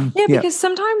 Okay. So, because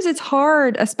sometimes it's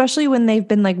hard, especially when they've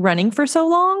been like running for so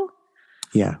long.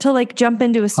 Yeah. To like jump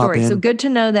into a story. So good to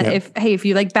know that if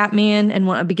you like Batman and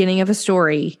want a beginning of a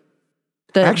story,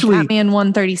 Batman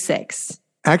 136.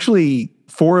 Actually,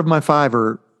 4 of my 5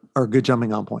 are good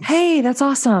jumping on points. Hey, that's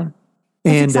awesome.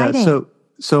 That's exciting.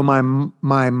 So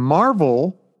my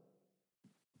Marvel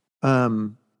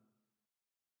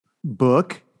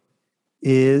book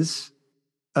is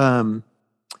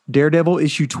Daredevil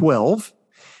issue 12.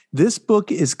 This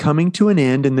book is coming to an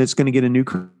end, and it's going to get a new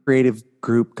creative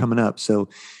group coming up.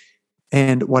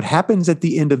 And what happens at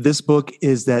the end of this book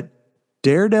is that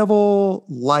Daredevil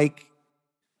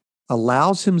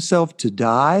allows himself to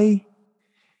die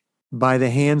by the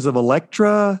hands of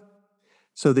Elektra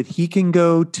so that he can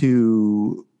go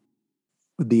to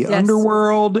the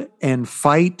underworld and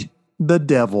fight the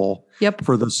devil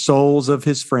for the souls of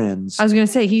his friends. I was going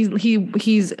to say,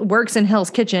 he's works in Hell's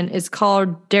Kitchen. It's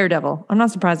called Daredevil. I'm not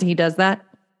surprised that he does that.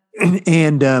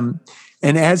 And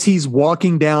as he's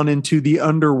walking down into the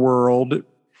underworld,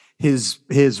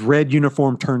 his red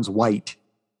uniform turns white.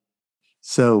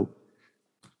 So,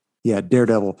 yeah,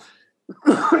 Daredevil.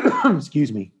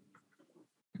 Excuse me.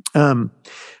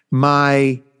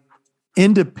 My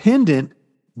independent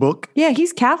book. Yeah,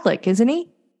 he's Catholic, isn't he?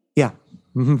 Yeah.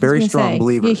 Very strong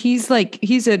believer. Yeah, he's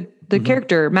the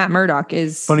character, Matt Murdock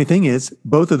is. Funny thing is,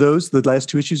 both of those, the last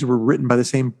 2 issues were written by the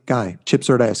same guy, Chip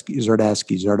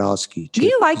Zdarsky. Do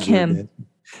you like him?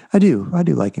 I do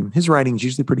like him. His writing's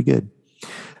usually pretty good.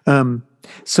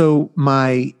 So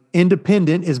my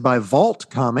independent is by Vault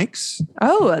Comics.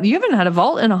 Oh, you haven't had a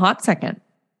Vault in a hot second.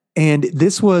 And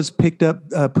this was picked up,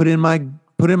 put in my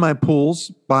pools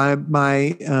by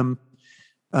my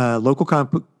local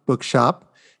comic book shop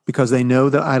because they know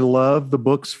that I love the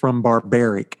books from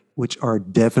Barbaric, which are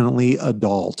definitely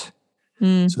adult.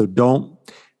 So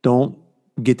don't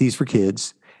get these for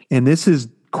kids. And this is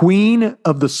Queen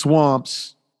of the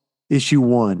Swamps, issue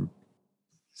 1.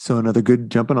 So another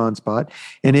good jumping on spot.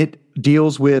 And it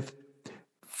deals with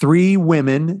 3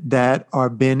 women that are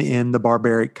been in the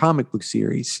Barbaric comic book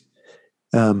series.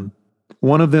 One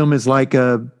of them is like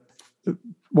a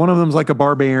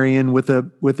barbarian with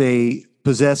a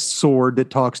possessed sword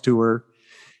that talks to her.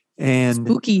 And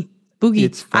spooky.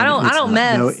 It's I don't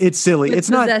mess. No, it's silly. It's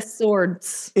not possessed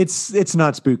swords. It's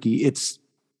not spooky. It's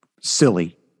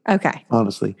silly. Okay.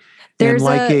 Honestly. There's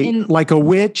like a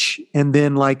witch and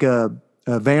then like a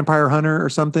vampire hunter or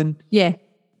something. Yeah.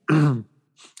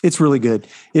 It's really good.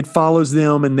 It follows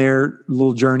them and their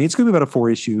little journey. It's going to be about a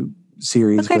 4-issue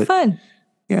series. Okay, fun.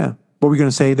 Yeah. What were we going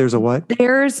to say? There's a what?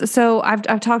 So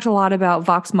I've talked a lot about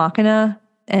Vox Machina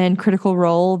and Critical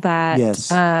Role, that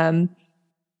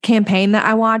campaign that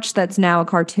I watched that's now a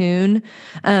cartoon.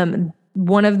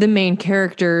 One of the main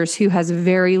characters who has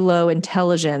very low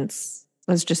intelligence,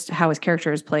 that's just how his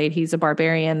character is played. He's a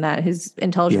barbarian that his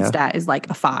intelligence stat is like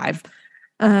a 5.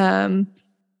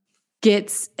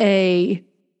 Gets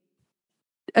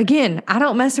again, I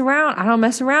don't mess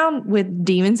around with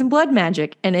demons and blood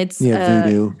magic. And it's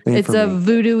voodoo. It's a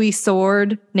voodoo-y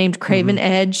sword named Craven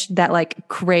Edge that like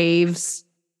craves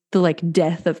the like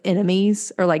death of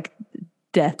enemies or like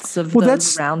deaths of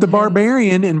those around the him.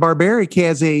 Barbarian in Barbaric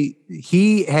he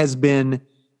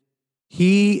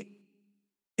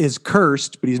is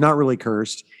cursed, but he's not really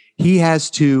cursed. He has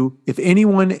to, if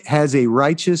anyone has a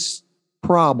righteous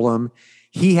problem,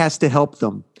 he has to help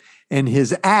them. And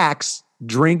his axe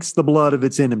drinks the blood of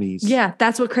its enemies. Yeah,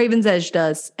 that's what Craven's Edge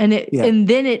does. And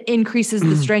then it increases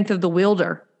the strength of the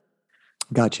wielder.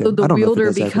 Gotcha. So the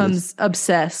wielder becomes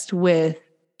obsessed with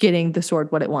getting the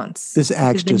sword what it wants. This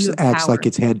axe just acts like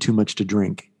it's had too much to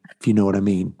drink, if you know what I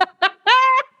mean.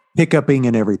 Hiccuping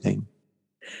and everything.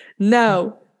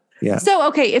 No. Yeah. So,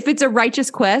 okay, if it's a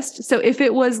righteous quest, so if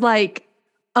it was like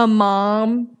a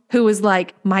mom who was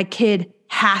like, my kid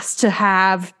has to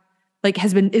have, like,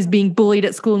 is being bullied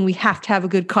at school and we have to have a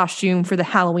good costume for the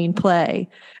Halloween play.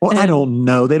 Well, I don't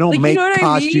know. They don't make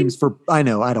costumes for, I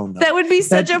don't know. That would be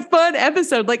such a fun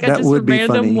episode. Like just a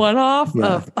random one-off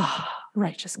of,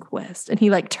 righteous quest. And he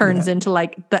like turns into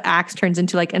like, the axe turns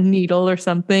into like a needle or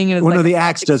something. And no, the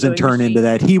axe doesn't turn into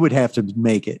that. He would have to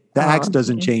make it. The axe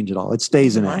doesn't change at all. It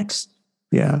stays an axe.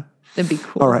 Yeah. That'd be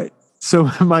cool. All right. So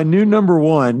my new number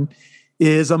one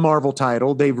is a Marvel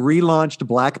title. They've relaunched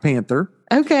Black Panther.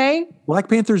 Okay. Black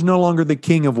Panther is no longer the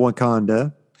king of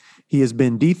Wakanda. He has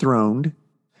been dethroned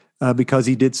because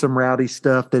he did some rowdy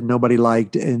stuff that nobody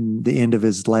liked in the end of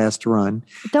his last run.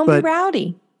 Don't be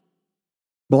rowdy.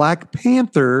 Black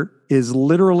Panther is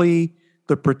literally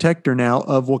the protector now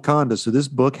of Wakanda. So this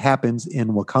book happens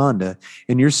in Wakanda,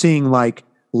 and you're seeing like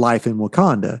life in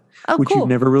Wakanda, which you've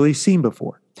never really seen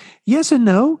before. Yes and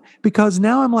no, because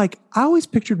now I'm like, I always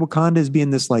pictured Wakanda as being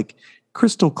this like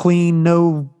crystal clean,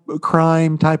 no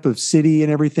crime type of city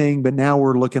and everything. But now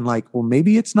we're looking like, well,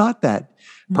 maybe it's not that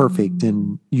perfect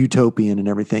and utopian and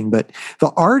everything. But the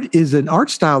art is an art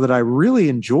style that I really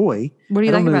enjoy. What do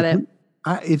you like about it?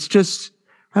 It's just,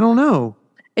 I don't know.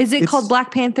 Is it called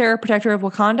Black Panther, Protector of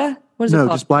Wakanda? What is it called?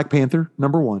 No, just Black Panther,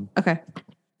 number one. Okay.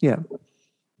 Yeah.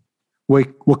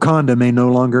 Wakanda may no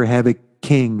longer have a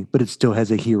king, but it still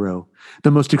has a hero.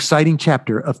 The most exciting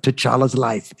chapter of T'Challa's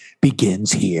life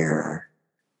begins here.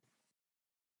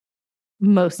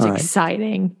 Most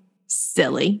exciting.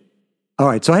 Silly. All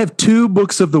right, so I have two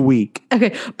books of the week.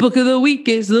 Okay, book of the week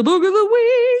is the book of the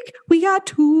week. We got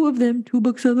two of them, two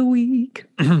books of the week.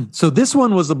 So this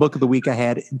one was the book of the week I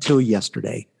had until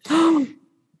yesterday.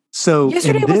 So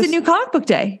yesterday was a new comic book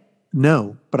day.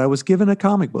 No, but I was given a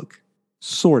comic book,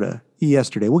 sorta,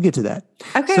 yesterday. We'll get to that.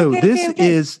 Okay. So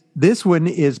this one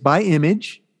is by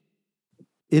Image.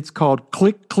 It's called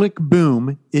Click Click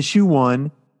Boom, Issue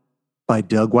 1 by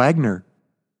Doug Wagner,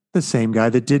 the same guy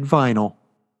that did Vinyl.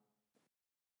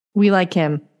 We like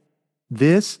him.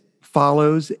 This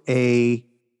follows a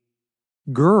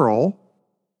girl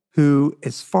who,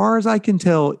 as far as I can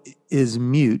tell, is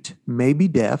mute, maybe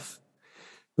deaf,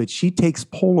 but she takes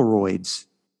Polaroids,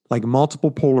 like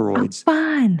multiple Polaroids. Oh,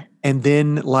 fun. And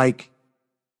then like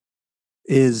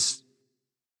is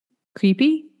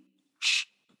creepy,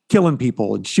 killing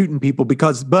people and shooting people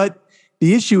but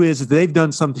the issue is they've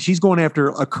done something. She's going after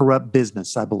a corrupt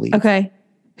business, I believe. Okay.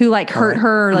 Who like hurt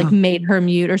her, like made her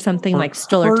mute or something, like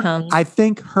stole her tongue. I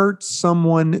think hurt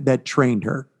someone that trained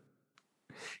her.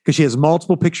 Because she has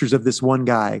multiple pictures of this one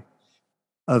guy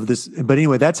of this. But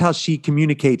anyway, that's how she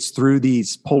communicates through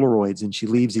these Polaroids, and she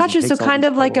leaves. Gotcha. So kind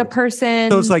of like a person.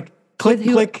 So it's like click,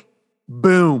 click,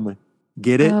 boom.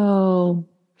 Get it? Oh.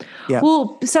 Yeah.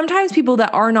 Well, sometimes people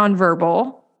that are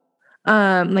nonverbal,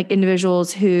 like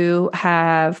individuals who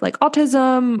have like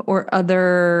autism or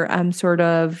other sort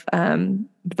of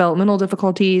developmental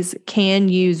difficulties can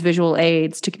use visual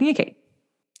aids to communicate.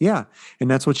 Yeah. And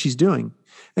that's what she's doing.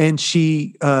 And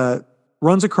she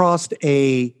runs across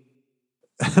a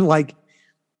like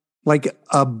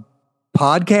a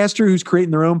podcaster who's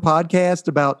creating their own podcast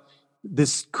about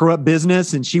this corrupt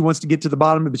business, and she wants to get to the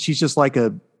bottom of it, but she's just like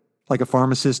a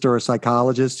pharmacist or a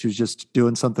psychologist who's just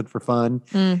doing something for fun.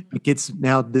 It gets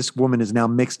now, this woman is now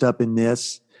mixed up in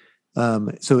this.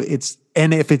 So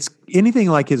if it's anything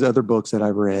like his other books that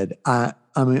I've read,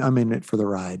 I'm in it for the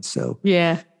ride. So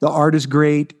yeah, the art is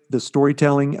great. The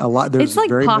storytelling, a lot. It's like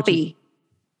very poppy.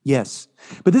 Yes.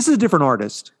 But this is a different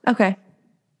artist. Okay.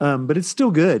 But it's still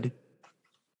good.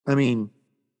 I mean,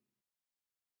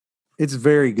 it's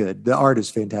very good. The art is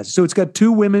fantastic. So it's got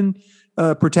two women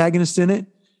protagonists in it.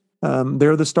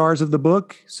 They're the stars of the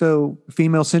book. So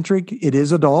female centric. It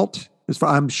is adult.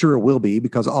 I'm sure it will be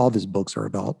because all of his books are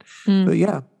adult. But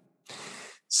yeah.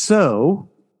 So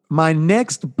my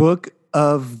next book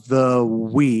of the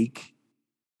week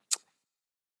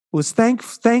was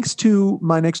thanks to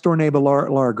my next door neighbor,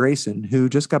 Laura Grayson, who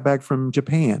just got back from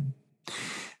Japan.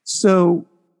 So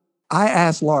I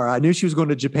asked Laura, I knew she was going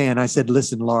to Japan. I said,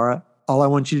 listen, Laura, all I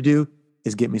want you to do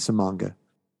is get me some manga.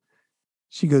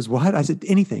 She goes, what? I said,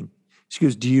 anything. She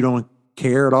goes, you don't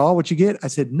care at all what you get? I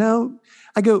said, no.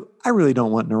 I go, I really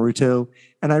don't want Naruto,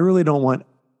 and I really don't want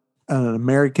an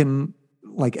American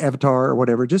like Avatar or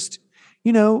whatever. Just,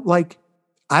 like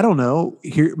I don't know.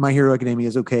 Here, My Hero Academia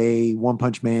is okay. One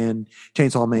Punch Man,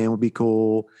 Chainsaw Man would be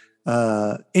cool.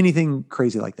 Anything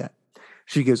crazy like that.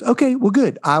 She goes, okay, well,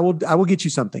 good. I will get you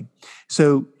something.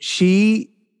 So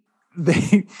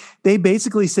they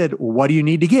basically said, well, what do you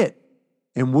need to get?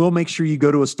 And we'll make sure you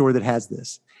go to a store that has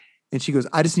this. And she goes,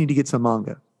 I just need to get some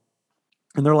manga.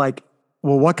 And they're like,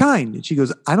 well, what kind? And she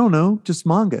goes, I don't know, just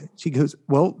manga. She goes,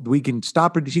 well, we can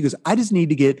stop her. She goes, I just need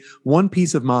to get one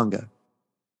piece of manga.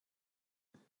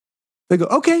 They go,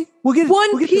 okay, we'll get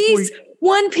it.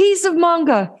 One piece of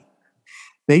manga.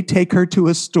 They take her to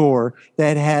a store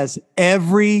that has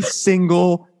every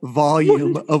single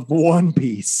volume of One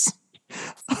Piece.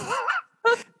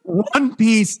 One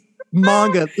Piece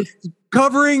manga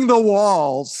covering the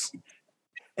walls.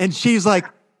 And she's like,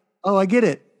 oh, I get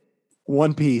it.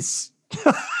 One Piece.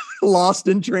 Lost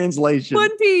in translation.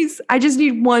 One piece. I just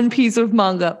need one piece of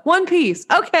manga. One piece.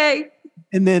 Okay.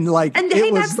 And then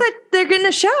that's what they're going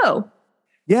to show.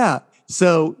 Yeah.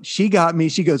 So she got me.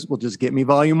 She goes, well, just get me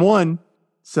volume 1.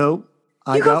 So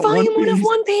I got volume 1 of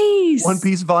One Piece. One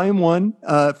Piece volume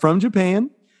 1 from Japan.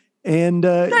 And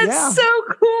that's so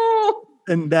cool.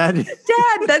 And that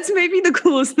Dad, that's maybe the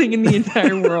coolest thing in the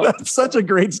entire world. That's such a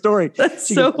great story. That's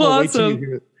so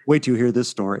awesome. Wait till you hear this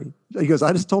story. He goes,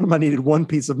 I just told him I needed one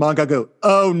piece of manga. I go,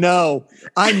 oh no,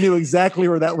 I knew exactly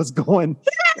where that was going.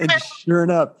 And sure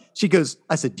enough, she goes,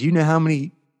 I said, do you know how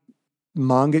many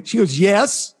manga? She goes,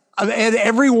 yes. I had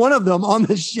every one of them on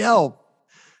the shelf.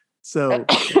 So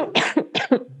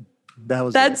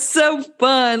that's so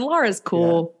fun. Laura's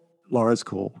cool. Yeah, Laura's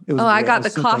cool. I got the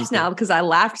coughs now because I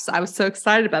laughed. I was so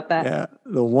excited about that. Yeah,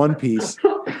 the One Piece.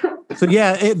 So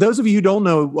yeah, those of you who don't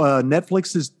know,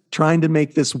 Netflix is trying to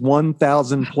make this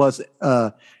 1,000 plus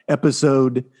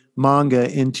episode manga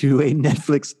into a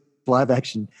Netflix live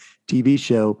action TV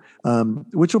show,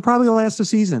 which will probably last a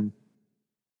season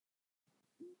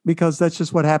because that's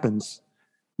just what happens.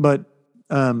 But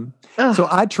so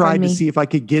I tried to see if I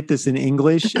could get this in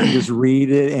English and just read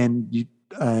it and you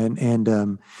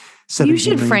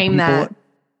should frame that.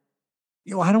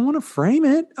 I don't want to frame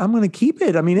it. I'm going to keep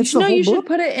it. I mean, it's the whole book. You should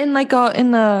put it in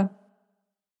in the.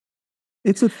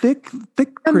 It's a thick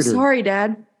critter. I'm sorry,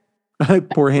 Dad.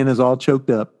 Poor Hannah's all choked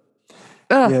up.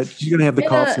 Yeah, she's going to have the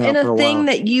coughs now for a while. In a thing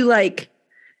that you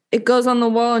it goes on the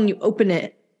wall and you open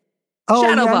it. Oh,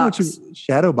 Shadowbox.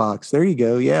 Shadowbox. There you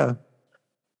go. Yeah.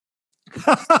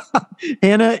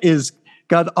 Hannah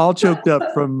got all choked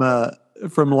up from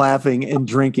laughing and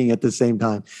drinking at the same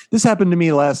time. This happened to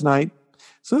me last night.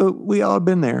 So we all have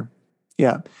been there.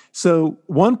 Yeah. So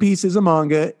One Piece is a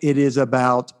manga. It is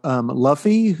about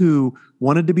Luffy, who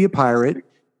wanted to be a pirate.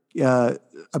 I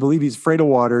believe he's afraid of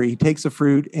water. He takes a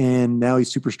fruit and now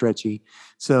he's super stretchy.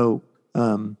 So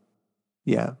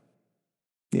yeah,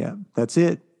 that's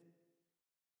it.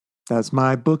 That's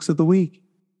my books of the week.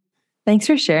 Thanks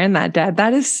for sharing that, Dad.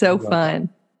 That is so fun.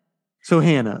 So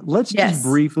Hannah, let's just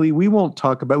briefly, we won't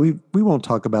talk about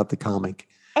the comic.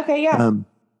 Okay, yeah.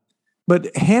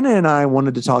 But Hannah and I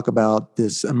wanted to talk about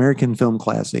this American film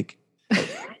classic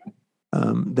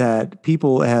that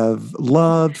people have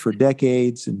loved for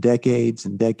decades and decades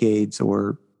and decades,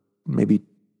 or maybe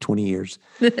 20 years.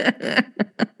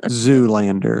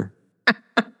 Zoolander.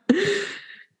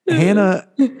 Hannah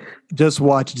just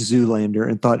watched Zoolander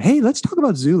and thought, hey, let's talk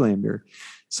about Zoolander.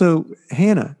 So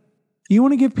Hannah, you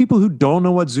want to give people who don't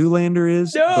know what Zoolander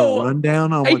is the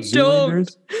rundown on what Zoolander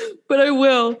is? But I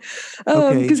will.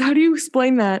 Because how do you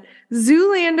explain that?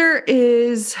 Zoolander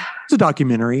it's a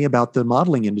documentary about the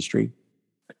modeling industry.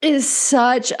 Is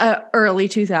such a early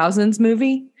 2000s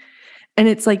movie. And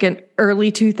it's like an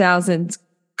early 2000s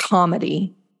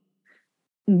comedy.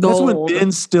 That's when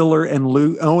Ben Stiller and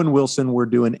Owen Wilson were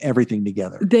doing everything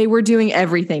together. They were doing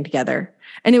everything together.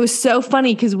 And it was so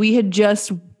funny because we had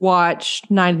just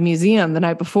watched Night at the Museum the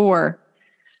night before.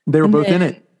 They were both in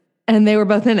it. And they were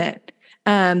both in it.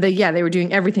 They were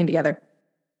doing everything together.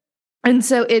 And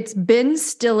so it's Ben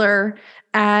Stiller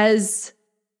as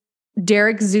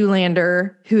Derek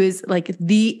Zoolander, who is like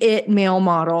the it male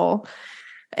model.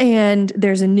 And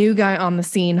there's a new guy on the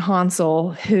scene,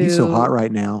 Hansel, he's so hot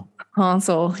right now.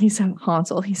 He's so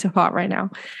hot right now.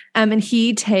 And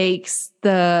he takes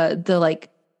the like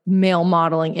male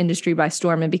modeling industry by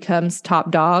storm and becomes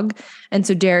top dog. And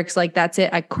so Derek's like, that's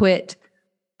it, I quit.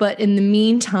 But in the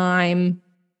meantime,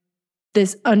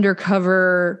 this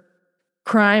undercover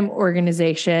crime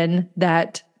organization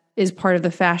that is part of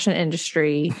the fashion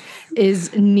industry is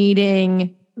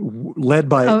led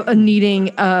by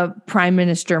needing a prime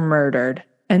minister murdered.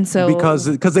 And so because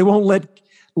they won't let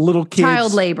little kids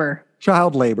child labor.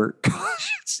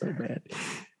 Gosh, it's so bad.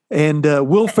 And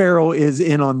Will Ferrell is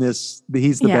in on this.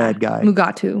 He's the bad guy.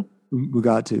 Mugatu,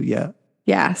 yeah.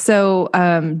 Yeah. So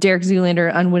Derek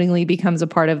Zoolander unwittingly becomes a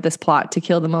part of this plot to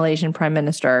kill the Malaysian prime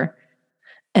minister,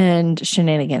 and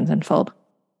shenanigans unfold.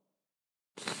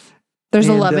 There's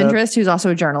a love interest who's also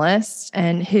a journalist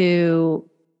and who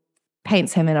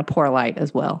paints him in a poor light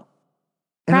as well.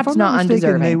 Perhaps not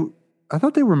undeserving. I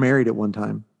thought they were married at one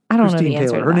time. I don't know the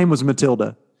answer to Her name was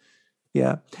Matilda.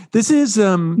 Yeah. This is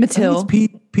Matilda.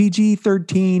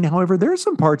 PG-13. However, there are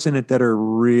some parts in it that are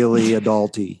really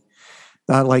adulty.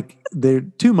 Like they're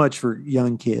too much for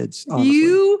young kids.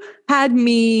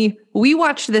 Honestly. We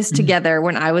watched this together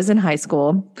when I was in high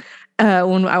school.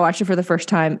 When I watched it for the first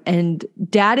time, and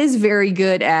Dad is very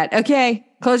good at, okay,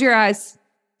 close your eyes,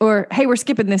 or hey, we're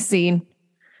skipping this scene.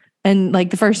 And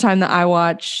like the first time that I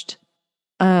watched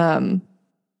Monty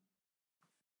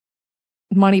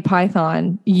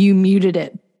Python, you muted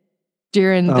it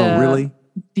during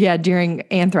during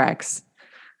Anthrax,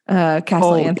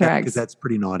 Castle Anthrax, because that's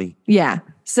pretty naughty. Yeah,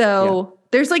 so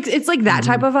there's like it's like that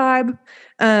type of vibe,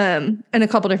 and a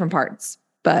couple different parts,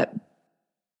 but.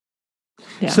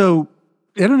 Yeah. So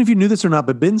I don't know if you knew this or not,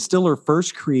 but Ben Stiller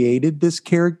first created this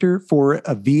character for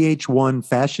a VH1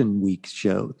 Fashion Week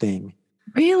show thing.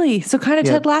 Really? So kind of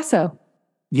Ted Lasso.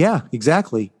 Yeah,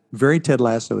 exactly. Very Ted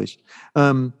Lasso-ish.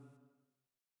 That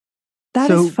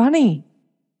is funny.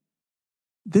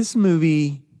 This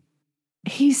movie.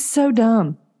 He's so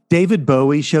dumb. David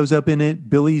Bowie shows up in it.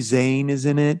 Billy Zane is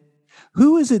in it.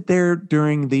 Who is it there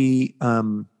during the,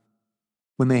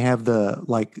 when they have the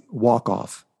like walk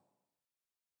off?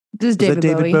 This is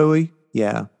David Bowie.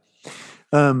 Yeah.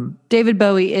 David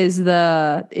Bowie is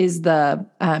the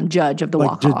judge of the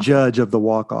walk off. Judge of the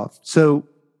walk off. So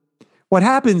what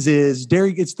happens is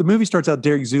the movie starts out,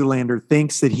 Derek Zoolander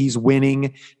thinks that he's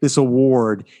winning this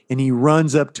award and he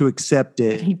runs up to accept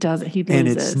it. He doesn't. He loses. And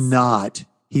it's not.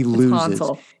 He loses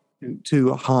Hansel.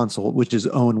 to Hansel, which is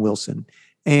Owen Wilson.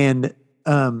 And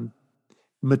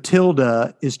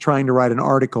Matilda is trying to write an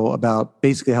article about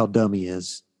basically how dumb he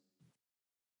is.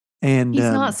 And he's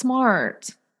not smart.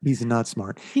 He's not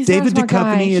smart. He's David not a smart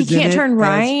Duchovny guy. is he can't in turn it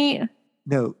right.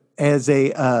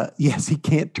 Yes, he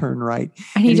can't turn right.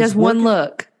 And he does one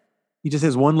look. He just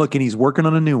has one look, and he's working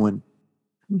on a new one.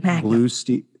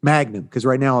 Magnum, because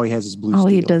right now all he has is blue steel. All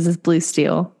he does is blue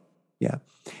steel. Yeah.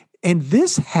 And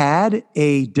this had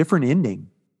a different ending.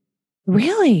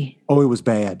 Really? Oh, it was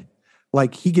bad.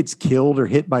 Like he gets killed or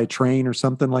hit by a train or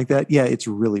something like that. Yeah, it's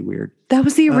really weird. That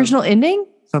was the original ending?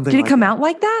 Did it come out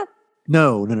like that?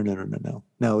 No.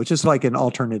 No, it's just like an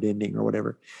alternate ending or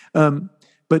whatever.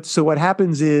 But so what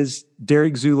happens is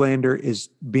Derek Zoolander is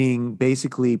being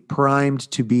basically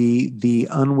primed to be the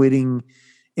unwitting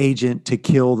agent to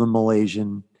kill the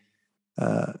Malaysian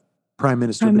prime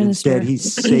minister. But instead he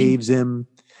saves him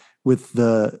with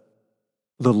the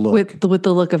look. With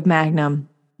the look of Magnum.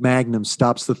 Magnum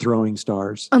stops the throwing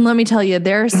stars. And let me tell you,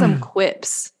 there are some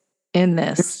quips in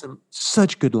this. There's some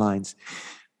such good lines.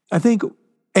 I think,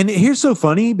 and here's so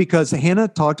funny because Hannah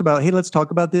talked about, hey, let's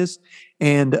talk about this.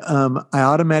 And I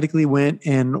automatically went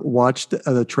and watched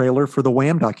the trailer for the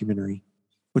Wham documentary,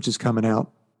 which is coming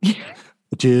out. A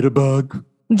jitterbug.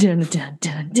 Dun, dun,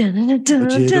 dun, dun, dun,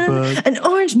 dun, dun. An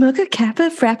orange mocha kappa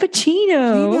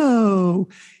frappuccino.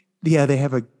 Yeah, they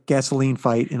have a gasoline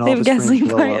fight and all of his friends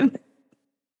blow up.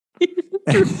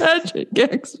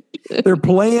 They're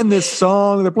playing this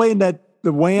song. They're playing the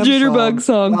Wham Jitterbug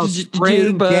song. While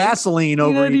spraying gasoline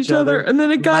over each other. And then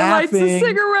a guy lights a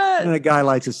cigarette. And a guy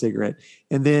lights a cigarette.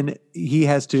 And then he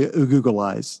has to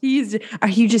Googleize. Are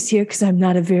you just here because I'm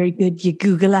not a very good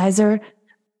Googleizer?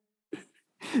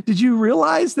 Did you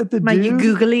realize that the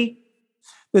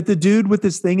dude with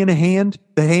this thing in a hand,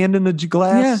 the hand in the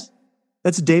glass,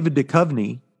 that's David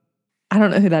Duchovny. I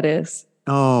don't know who that is.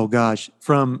 Oh gosh,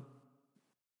 from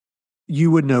you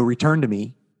would know Return to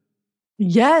Me.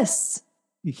 Yes.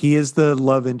 He is the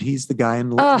love and he's the guy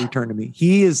in Return to Me.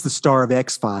 He is the star of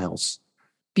X-Files.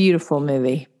 Beautiful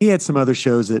movie. He had some other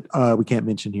shows that we can't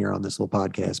mention here on this little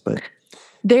podcast, but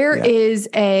there's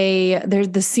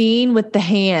the scene with the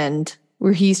hand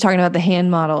where he's talking about the hand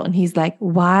model and he's like,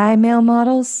 why male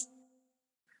models?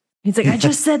 He's like, I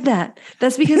just said that.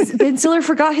 That's because Ben Stiller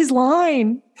forgot his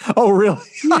line. Oh, really?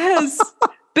 Yes.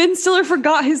 Ben Stiller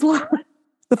forgot his line.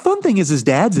 The fun thing is his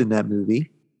dad's in that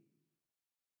movie.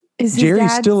 Is Jerry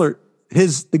Stiller,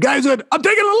 the guy who said, I'm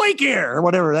taking a leak here, or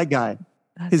whatever, that guy.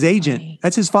 That's his agent. Funny.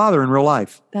 That's his father in real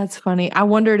life. That's funny. I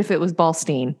wondered if it was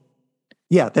Ballstein.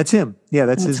 Yeah, that's him. Yeah,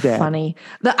 that's his dad. Funny.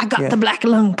 I got the black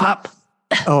lung pop.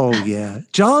 Oh, yeah.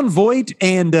 John Voight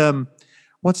and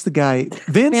what's the guy?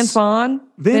 Vince Vaughn.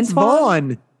 Vince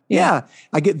Vaughn. Yeah.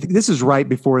 I get this is right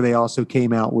before they also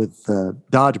came out with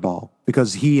Dodgeball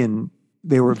because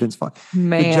they were Vince Vaughn.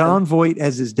 Man. But John Voight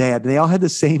as his dad, they all had the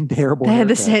same terrible They had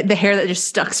haircut. the hair that just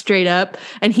stuck straight up,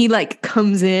 and he like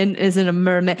comes in as in a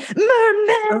merman.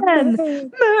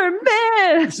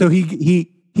 So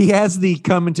he has the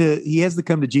come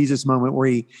to Jesus moment where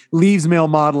he leaves male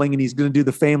modeling and he's going to do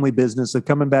the family business of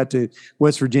coming back to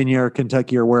West Virginia or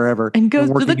Kentucky or wherever and goes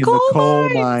working to the coal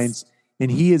mines.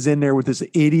 And he is in there with this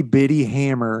itty bitty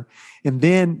hammer. And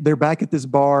then they're back at this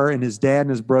bar and his dad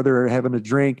and his brother are having a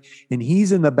drink. And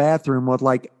he's in the bathroom with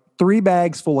like 3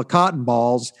 bags full of cotton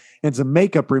balls and some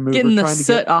makeup remover. Getting the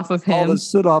soot off of him. All the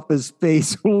soot off his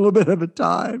face a little bit at a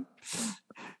time.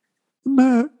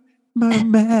 Merman.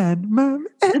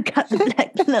 Got the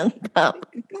black lung pump.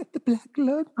 Got the black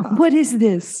lung pump. What is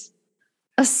this?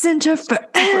 A center for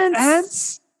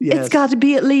ants? Yes. It's got to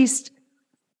be at least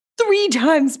 3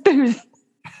 times bigger.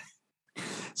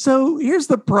 So here's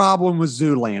the problem with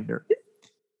Zoolander.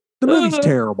 The movie's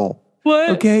terrible.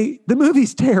 What? Okay? The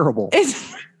movie's terrible.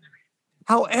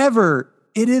 However,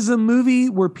 it is a movie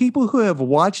where people who have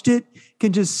watched it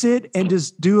can just sit and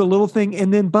just do a little thing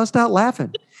and then bust out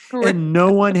laughing. And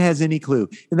no one has any clue.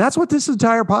 And that's what this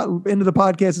entire end of the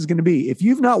podcast is going to be. If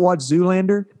you've not watched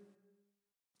Zoolander,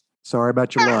 sorry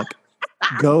about your luck.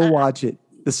 Go watch it.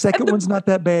 The second one's not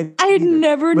that bad. I had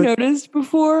never noticed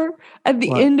before at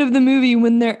the end of the movie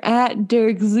when they're at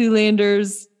Derek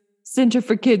Zoolander's Center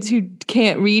for Kids Who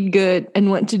Can't Read Good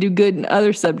and want to do good in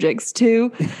other subjects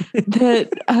too, that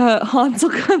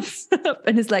Hansel comes up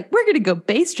and is like, we're going to go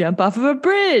base jump off of a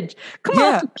bridge. Come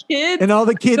on, kids. And all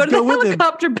the kids go to the with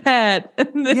helicopter pad.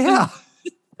 And then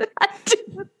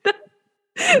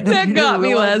that got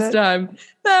me last time.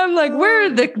 I'm like, where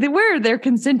are their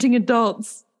consenting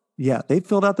adults? Yeah, they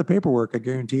filled out the paperwork. I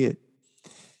guarantee it.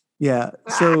 Yeah.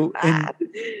 So, and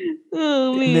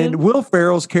then Will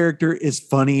Ferrell's character is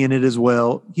funny in it as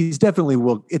well. He's definitely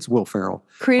It's Will Ferrell,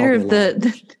 creator of the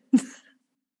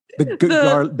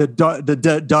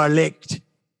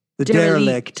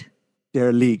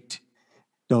derelict.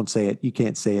 Don't say it. You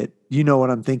can't say it. You know what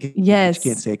I'm thinking. Yes,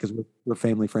 you can't say it because we're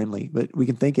family friendly, but we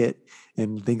can think it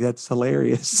and think that's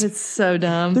hilarious. It's so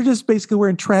dumb. They're just basically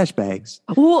wearing trash bags.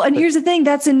 Well, and here's the thing.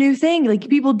 That's a new thing. Like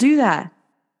people do that.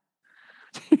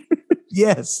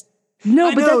 Yes.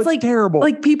 No, but that's like terrible.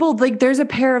 Like people, like there's a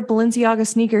pair of Balenciaga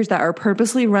sneakers that are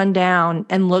purposely run down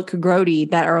and look grody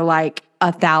that are like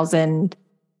 $1,000,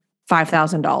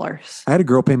 $5,000. I had a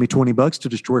girl pay me $20 to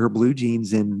destroy her blue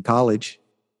jeans in college.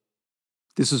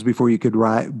 This was before you could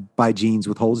buy jeans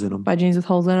with holes in them. Buy jeans with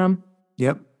holes in them.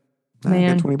 Yep. I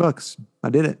got $20. I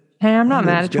did it. Hey, I'm not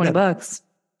mad at $20.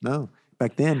 No,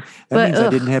 back then. That means I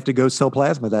didn't have to go sell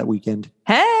plasma that weekend.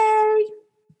 Hey,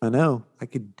 I know. I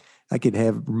could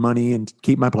have money and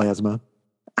keep my plasma.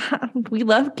 We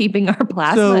love keeping our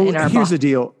plasma in our here's the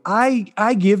deal.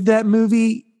 I give that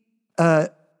movie 10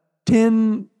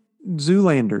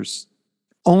 Zoolanders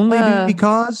only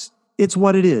because it's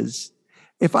what it is.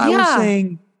 If I were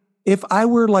saying, if I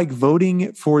were like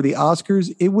voting for the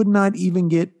Oscars, it would not even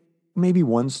get maybe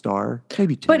 1 star,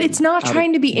 maybe 2. But it's not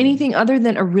trying to be anything other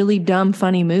than a really dumb,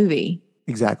 funny movie.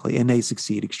 Exactly. And they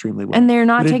succeed extremely well. And they're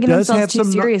not taking themselves too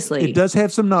seriously. It does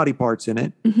have some naughty parts in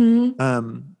it.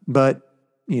 Mm-hmm. But,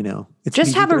 you know. It's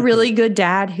just have a really good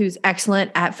dad who's excellent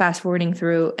at fast forwarding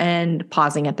through and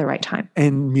pausing at the right time.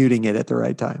 And muting it at the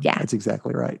right time. Yeah. That's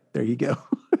exactly right. There you go.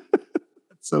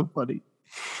 That's so funny.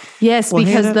 Yes, well,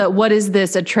 because Hannah, what is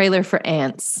this? A trailer for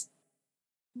Ants.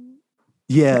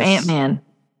 Yes. For Ant-Man.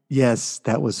 Yes,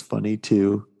 that was funny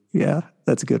too. Yeah,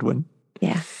 that's a good one.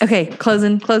 Yeah. Okay,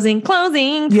 closing.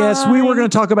 Yes, we were going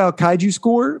to talk about Kaiju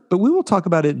Score, but we will talk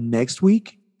about it next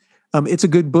week. It's a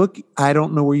good book. I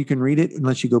don't know where you can read it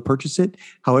unless you go purchase it.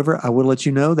 However, I will let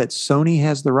you know that Sony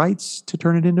has the rights to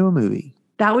turn it into a movie.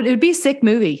 It would be a sick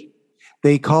movie.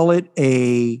 They call it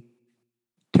a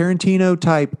Tarantino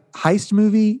type heist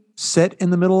movie set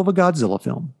in the middle of a Godzilla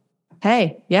film.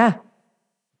 Hey, yeah.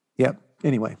 Yep.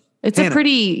 Anyway. It's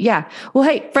Hannah. Well,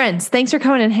 hey, friends, thanks for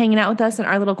coming and hanging out with us in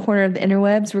our little corner of the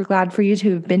interwebs. We're glad for you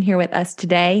to have been here with us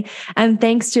today. And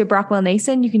thanks to Brockwell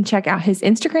Nason. You can check out his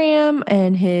Instagram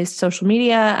and his social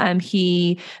media.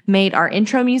 He made our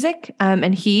intro music,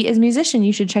 and he is a musician.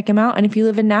 You should check him out. And if you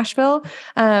live in Nashville,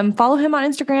 follow him on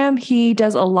Instagram. He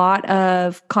does a lot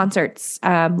of concerts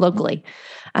locally.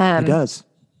 He does.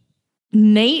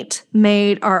 Nate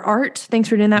made our art. Thanks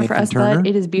for doing that for us, Turner. bud.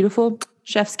 It is beautiful.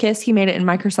 Chef's kiss. He made it in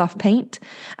Microsoft Paint.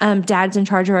 Dad's in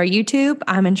charge of our YouTube.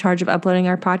 I'm in charge of uploading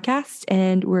our podcast,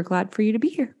 and we're glad for you to be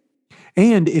here.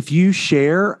 And if you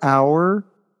share our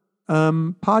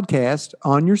podcast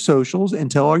on your socials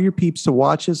and tell all your peeps to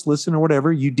watch us, listen, or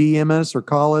whatever. You DM us or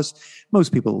call us.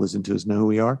 Most people that listen to us know who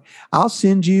we are. I'll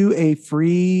send you a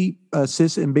free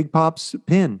Sis and Big Pops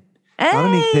pin. Hey! Not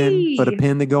an ink pen, but a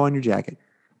pen that go on your jacket.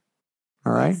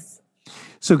 All right. Yes.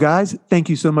 So, guys, thank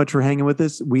you so much for hanging with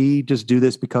us. We just do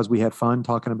this because we have fun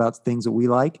talking about things that we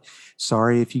like.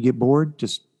 Sorry if you get bored.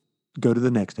 Just go to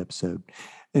the next episode.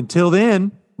 Until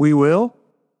then, we will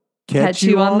catch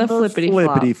you on the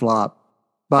flippity flop.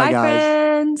 Bye, guys. Friends.